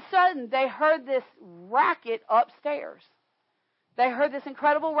all of a sudden, they heard this racket upstairs. They heard this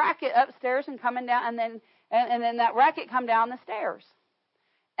incredible racket upstairs and coming down, and then that racket come down the stairs.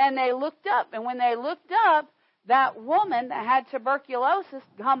 And they looked up, and when they looked up, that woman that had tuberculosis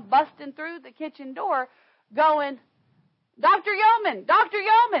come busting through the kitchen door going, Dr. Yeoman, Dr.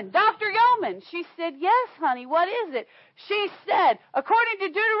 Yeoman, Dr. Yeoman. She said, yes, honey, what is it? She said, according to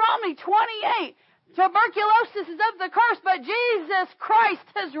Deuteronomy 28, tuberculosis is of the curse, but Jesus Christ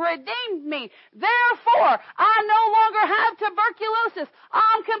has redeemed me. Therefore, I no longer have tuberculosis.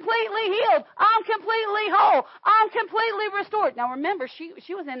 I'm completely healed. I'm completely whole. I'm completely restored. Now remember,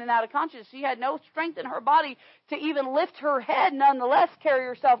 she was in and out of consciousness. She had no strength in her body to even lift her head, nonetheless carry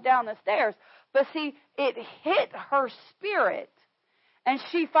herself down the stairs. But see, it hit her spirit, and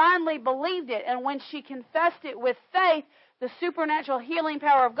she finally believed it. And when she confessed it with faith, the supernatural healing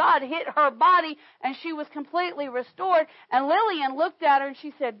power of God hit her body, and she was completely restored. And Lillian looked at her, and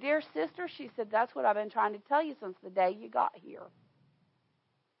she said, dear sister, she said, that's what I've been trying to tell you since the day you got here.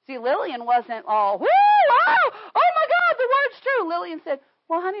 See, Lillian wasn't all, woo, oh my God, the word's true. Lillian said,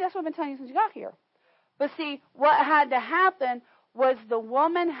 well, honey, that's what I've been telling you since you got here. But see, what had to happen was the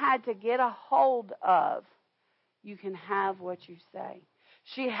woman had to get a hold of, you can have what you say.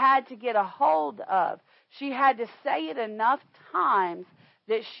 She had to get a hold of. She had to say it enough times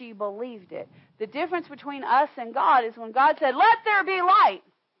that she believed it. The difference between us and God is when God said, let there be light,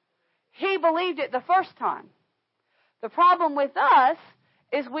 He believed it the first time. The problem with us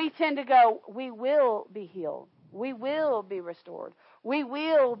is we tend to go, we will be healed. We will be restored. We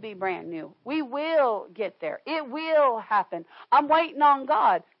will be brand new. We will get there. It will happen. I'm waiting on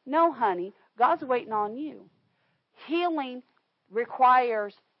God. No, honey, God's waiting on you. Healing,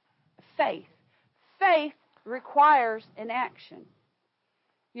 requires faith. Faith requires an action.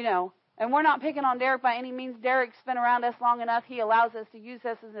 You know, and we're not picking on Derek by any means. Derek's been around us long enough. He allows us to use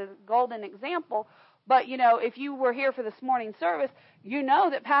us as a golden example. But, you know, if you were here for this morning's service, you know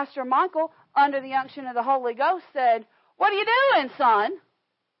that Pastor Michael, under the unction of the Holy Ghost, said, "What are you doing, son?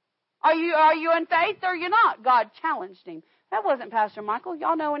 Are you in faith or you're not?" God challenged him. That wasn't Pastor Michael.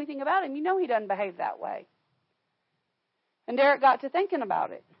 Y'all know anything about him. You know he doesn't behave that way. And Derek got to thinking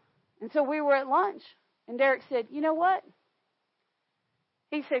about it. And so we were at lunch. And Derek said, "You know what?"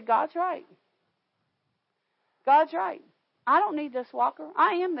 He said, "God's right. God's right. I don't need this walker.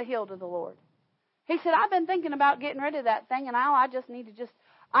 I am the healed of the Lord." He said, "I've been thinking about getting rid of that thing, and I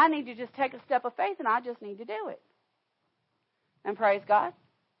need to just take a step of faith, and I just need to do it." And praise God,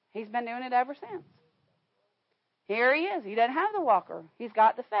 he's been doing it ever since. Here he is. He doesn't have the walker. He's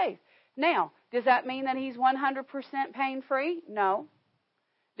got the faith. Now, does that mean that he's 100% pain-free? No.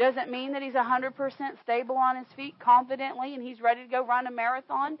 Does it mean that he's 100% stable on his feet confidently and he's ready to go run a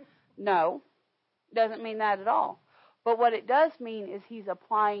marathon? No. Doesn't mean that at all. But what it does mean is he's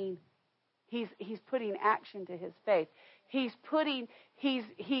putting action to his faith. He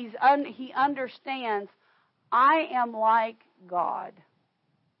understands, I am like God.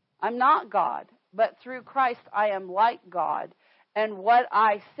 I'm not God, but through Christ I am like God. And what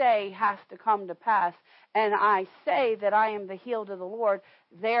I say has to come to pass. And I say that I am the healed of the Lord.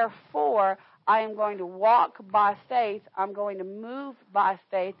 Therefore, I am going to walk by faith. I'm going to move by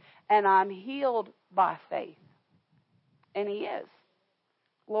faith. And I'm healed by faith. And he is.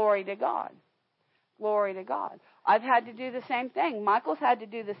 Glory to God. Glory to God. I've had to do the same thing. Michael's had to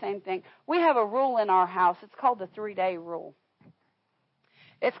do the same thing. We have a rule in our house. It's called the 3-day rule.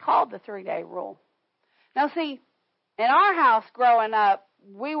 It's called the 3-day rule. Now, see, in our house growing up,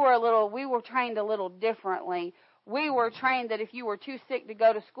 we were trained a little differently. We were trained that if you were too sick to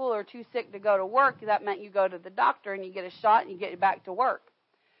go to school or too sick to go to work, that meant you go to the doctor and you get a shot and you get back to work.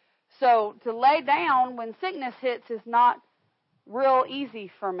 So to lay down when sickness hits is not real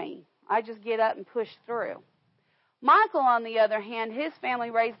easy for me. I just get up and push through. Michael, on the other hand, his family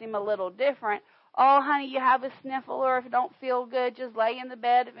raised him a little different. "Oh, honey, you have a sniffle or if you don't feel good, just lay in the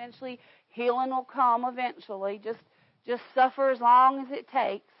bed. Eventually, healing will come eventually. Just suffer as long as it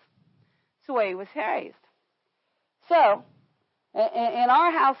takes." That's the way he was raised. So, in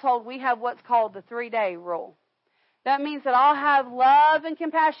our household, we have what's called the 3-day rule. That means that I'll have love and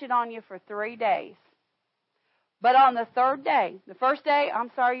compassion on you for 3 days. But on the 3rd day, the first day, "I'm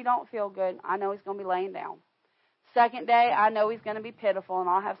sorry you don't feel good. I know he's going to be laying down." Second day, I know he's going to be pitiful and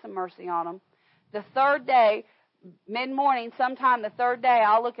I'll have some mercy on him. The 3rd day, mid-morning, sometime the 3rd day,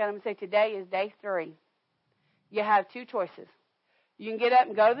 I'll look at him and say, "Today is day 3. You have 2 choices. You can get up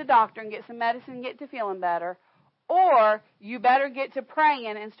and go to the doctor and get some medicine and get to feeling better, or you better get to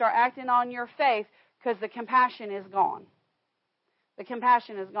praying and start acting on your faith because the compassion is gone." The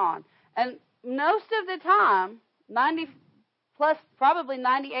compassion is gone. And most of the time, 90 plus, probably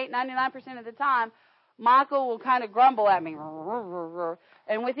 98, 99% of the time, Michael will kind of grumble at me.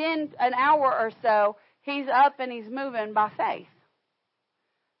 And within an hour or so, he's up and he's moving by faith.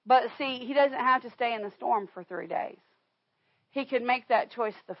 But see, he doesn't have to stay in the storm for 3 days. He could make that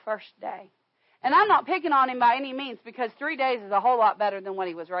choice the first day. And I'm not picking on him by any means because 3 days is a whole lot better than what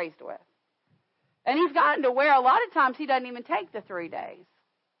he was raised with. And he's gotten to where a lot of times he doesn't even take the 3 days.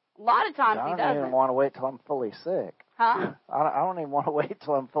 A lot of times he doesn't. I don't even want to wait till I'm fully sick. Huh? I don't even want to wait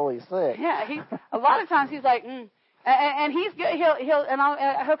till I'm fully sick. Yeah, a lot of times he's like, and he's good.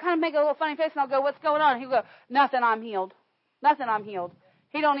 He'll kind of make a little funny face, and I'll go, "What's going on?" He'll go, "Nothing. I'm healed. Nothing. I'm healed."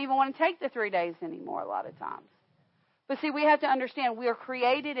 He don't even want to take the 3 days anymore a lot of times. But see, we have to understand we are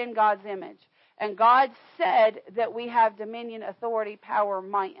created in God's image. And God said that we have dominion, authority, power,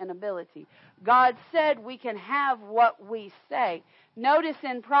 might, and ability. God said we can have what we say. Notice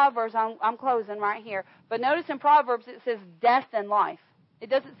in Proverbs, I'm closing right here, but notice in Proverbs it says death and life.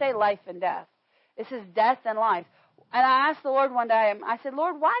 It doesn't say life and death. It says death and life. And I asked the Lord one day, I said,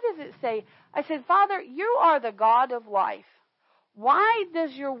 "Lord, why does it say," I said, "Father, you are the God of life. Why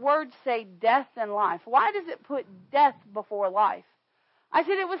does your word say death and life? Why does it put death before life?" I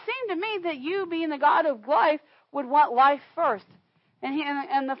said, "It would seem to me that you, being the God of life, would want life first."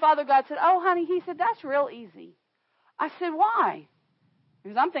 And the Father God said, "Oh, honey," he said, "that's real easy." I said, "Why?"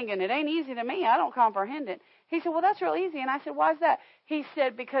 Because I'm thinking, it ain't easy to me. I don't comprehend it. He said, "Well, that's real easy." And I said, "Why is that?" He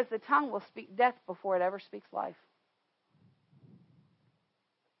said, "Because the tongue will speak death before it ever speaks life."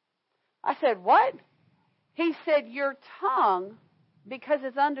 I said, "What?" He said, "Your tongue, because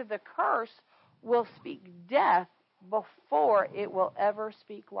it's under the curse, will speak death before it will ever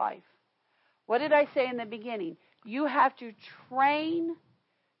speak life." What did I say in the beginning? You have to train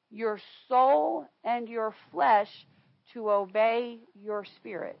your soul and your flesh to obey your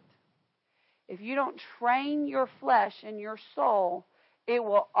spirit. If you don't train your flesh and your soul, it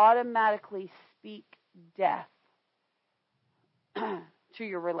will automatically speak death to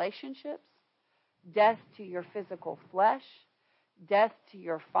your relationships, death to your physical flesh, death to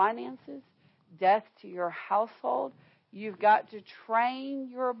your finances, death to your household. You've got to train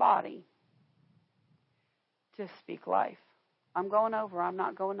your body to speak life. I'm going over. I'm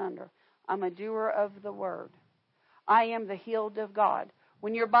not going under. I'm a doer of the word. I am the healed of God.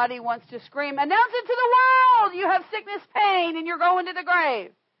 When your body wants to scream, announce it to the world, you have sickness, pain, and you're going to the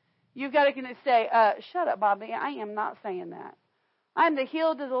grave. You've got to say, shut up, Bobby. I am not saying that. I'm the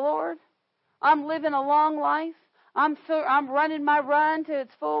healed of the Lord. I'm living a long life. I'm running my run to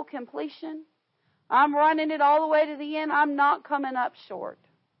its full completion. I'm running it all the way to the end. I'm not coming up short.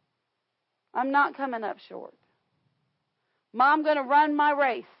 I'm not coming up short. I'm going to run my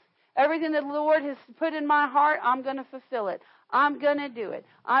race. Everything that the Lord has put in my heart, I'm going to fulfill it. I'm going to do it.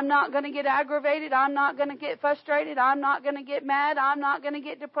 I'm not going to get aggravated. I'm not going to get frustrated. I'm not going to get mad. I'm not going to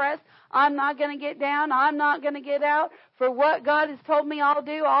get depressed. I'm not going to get down. I'm not going to get out. For what God has told me I'll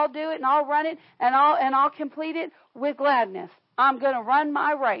do it, and I'll run it, and I'll complete it with gladness. I'm going to run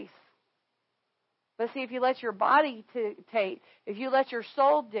my race. But see, if you let your body dictate, if you let your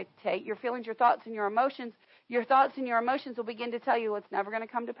soul dictate, your feelings, your thoughts, and your emotions will begin to tell you it's never going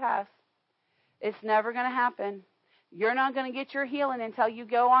to come to pass. It's never going to happen. You're not going to get your healing until you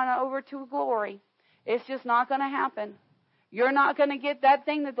go on over to glory. It's just not going to happen. You're not going to get that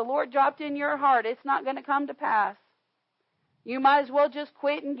thing that the Lord dropped in your heart. It's not going to come to pass. You might as well just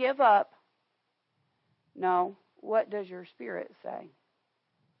quit and give up. No. What does your spirit say?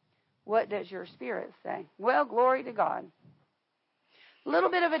 What does your spirit say? Well, glory to God. A little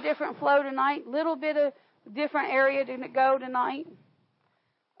bit of a different flow tonight. A little bit of different area to go tonight.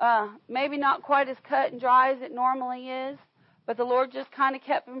 Maybe not quite as cut and dry as it normally is, but the Lord just kind of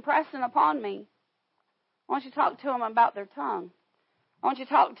kept impressing upon me. I want you to talk to them about their tongue. I want you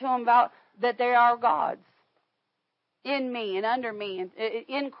to talk to them about that they are gods in me and under me, and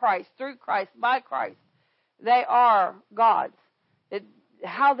in Christ, through Christ, by Christ. They are gods.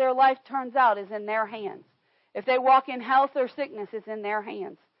 How their life turns out is in their hands. If they walk in health or sickness, it's in their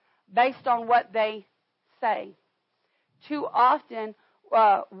hands, based on what they say. Too often,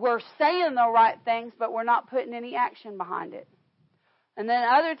 we're saying the right things, but we're not putting any action behind it. And then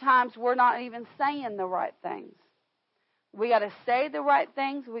other times, we're not even saying the right things. We got to say the right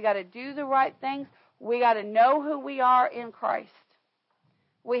things. We got to do the right things. We got to know who we are in Christ.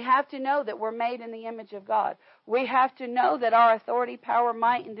 We have to know that we're made in the image of God. We have to know that our authority, power,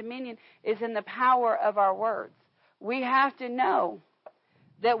 might, and dominion is in the power of our words. We have to know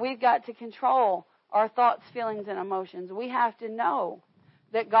that we've got to control our thoughts, feelings, and emotions. We have to know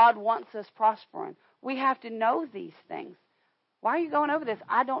that God wants us prospering. We have to know these things. Why are you going over this?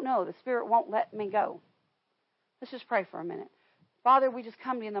 I don't know. The Spirit won't let me go. Let's just pray for a minute. Father, we just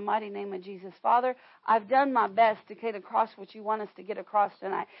come to you in the mighty name of Jesus. Father, I've done my best to get across what you want us to get across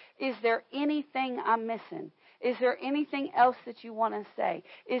tonight. Is there anything I'm missing? Is there anything else that you want to say?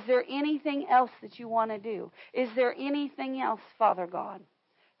 Is there anything else that you want to do? Is there anything else, Father God?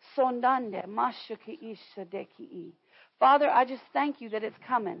 Father, I just thank you that it's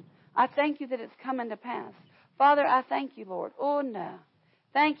coming. I thank you that it's coming to pass. Father, I thank you, Lord.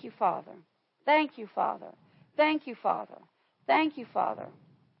 Thank you, Father. Thank you, Father. Thank you, Father. Thank you, Father.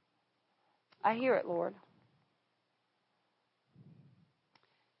 I hear it, Lord.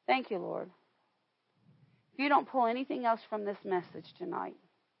 Thank you, Lord. If you don't pull anything else from this message tonight,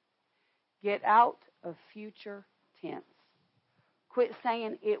 get out of future tense. Quit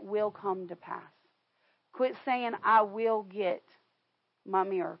saying it will come to pass. Quit saying I will get my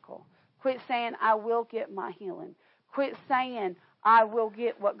miracle. Quit saying I will get my healing. Quit saying I will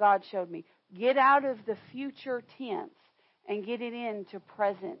get what God showed me. Get out of the future tense and get it into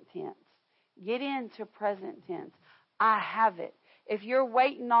present tense. Get into present tense. I have it. If you're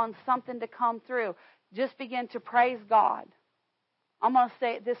waiting on something to come through, just begin to praise God. I'm going to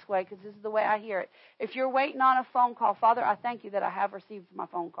say it this way because this is the way I hear it. If you're waiting on a phone call, Father, I thank you that I have received my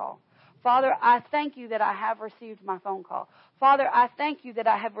phone call. Father, I thank you that I have received my phone call. Father, I thank you that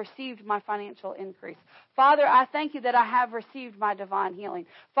I have received my financial increase. Father, I thank you that I have received my divine healing.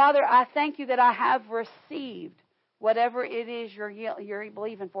 Father, I thank you that I have received whatever it is you're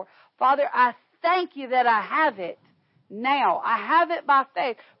believing for. Father, I thank you that I have it. now. I have it by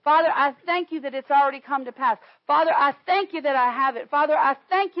faith. Father, I thank you that it's already come to pass. Father, I thank you that I have it. Father, I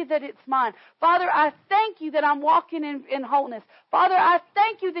thank you that it's mine. Father, I thank you that I'm walking in wholeness. Father, I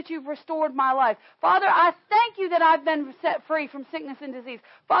thank you that you've restored my life. Father, I thank you that I've been set free from sickness and disease.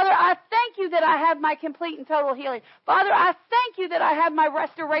 Father, I thank you that I have my complete and total healing. Father, I thank you that I have my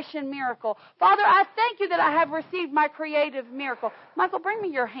restoration miracle. Father, I thank you that I have received my creative miracle. Michael, bring me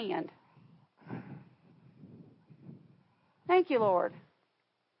your hand. Thank you, Lord.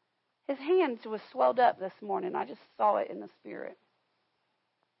 His hands was swelled up this morning. I just saw it in the Spirit.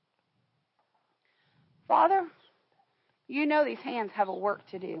 Father, you know these hands have a work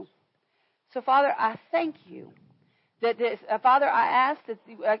to do. So, Father, I thank you that this, Father, I ask that,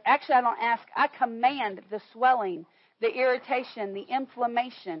 actually I don't ask, I command the swelling, the irritation, the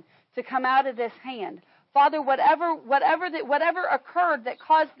inflammation to come out of this hand. Father, whatever occurred that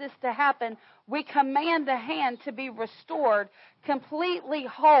caused this to happen, we command the hand to be restored, completely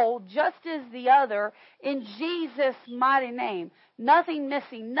whole, just as the other, in Jesus' mighty name. Nothing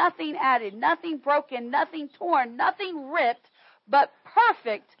missing, nothing added, nothing broken, nothing torn, nothing ripped, but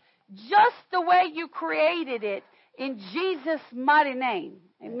perfect, just the way you created it, in Jesus' mighty name.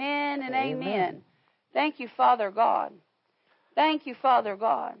 Amen and amen. Thank you, Father God. Thank you, Father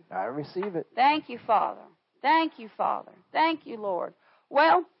God. I receive it. Thank you, Father. Thank you, Father. Thank you, Lord.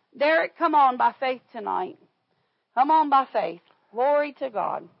 Well, Derek, come on by faith tonight. Come on by faith. Glory to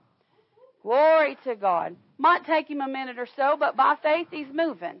God. Glory to God. Might take him a minute or so, but by faith he's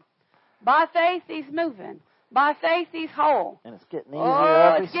moving. By faith he's moving. By faith he's whole. And it's getting easier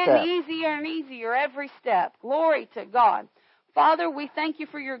every step. It's getting easier and easier every step. Glory to God. Father, we thank you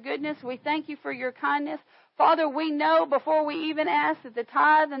for your goodness. We thank you for your kindness. Father, we know before we even ask that the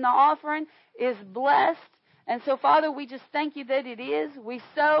tithe and the offering is blessed. And so, Father, we just thank you that it is. We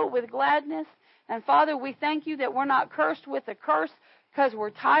sow with gladness. And, Father, we thank you that we're not cursed with a curse because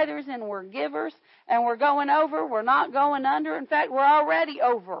we're tithers and we're givers. And we're going over. We're not going under. In fact, we're already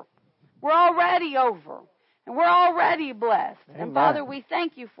over. We're already over. And we're already blessed. Amen. And, Father, we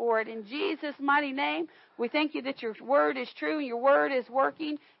thank you for it. In Jesus' mighty name, we thank you that your word is true and your word is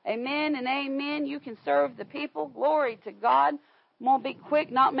working. Amen and amen. You can serve the people. Glory to God. I'm going to be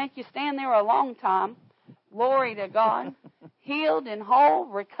quick, not make you stand there a long time. Glory to God. Healed and whole,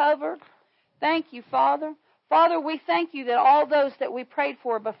 recovered. Thank you, Father. Father, we thank you that all those that we prayed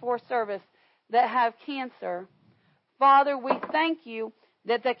for before service that have cancer, Father, we thank you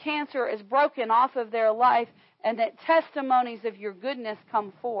that the cancer is broken off of their life and that testimonies of your goodness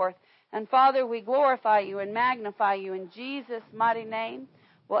come forth. And, Father, we glorify you and magnify you in Jesus' mighty name.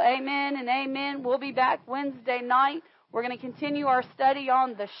 Well, amen and amen. We'll be back Wednesday night. We're going to continue our study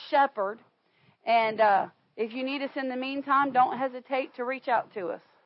on the shepherd. And if you need us in the meantime, don't hesitate to reach out to us.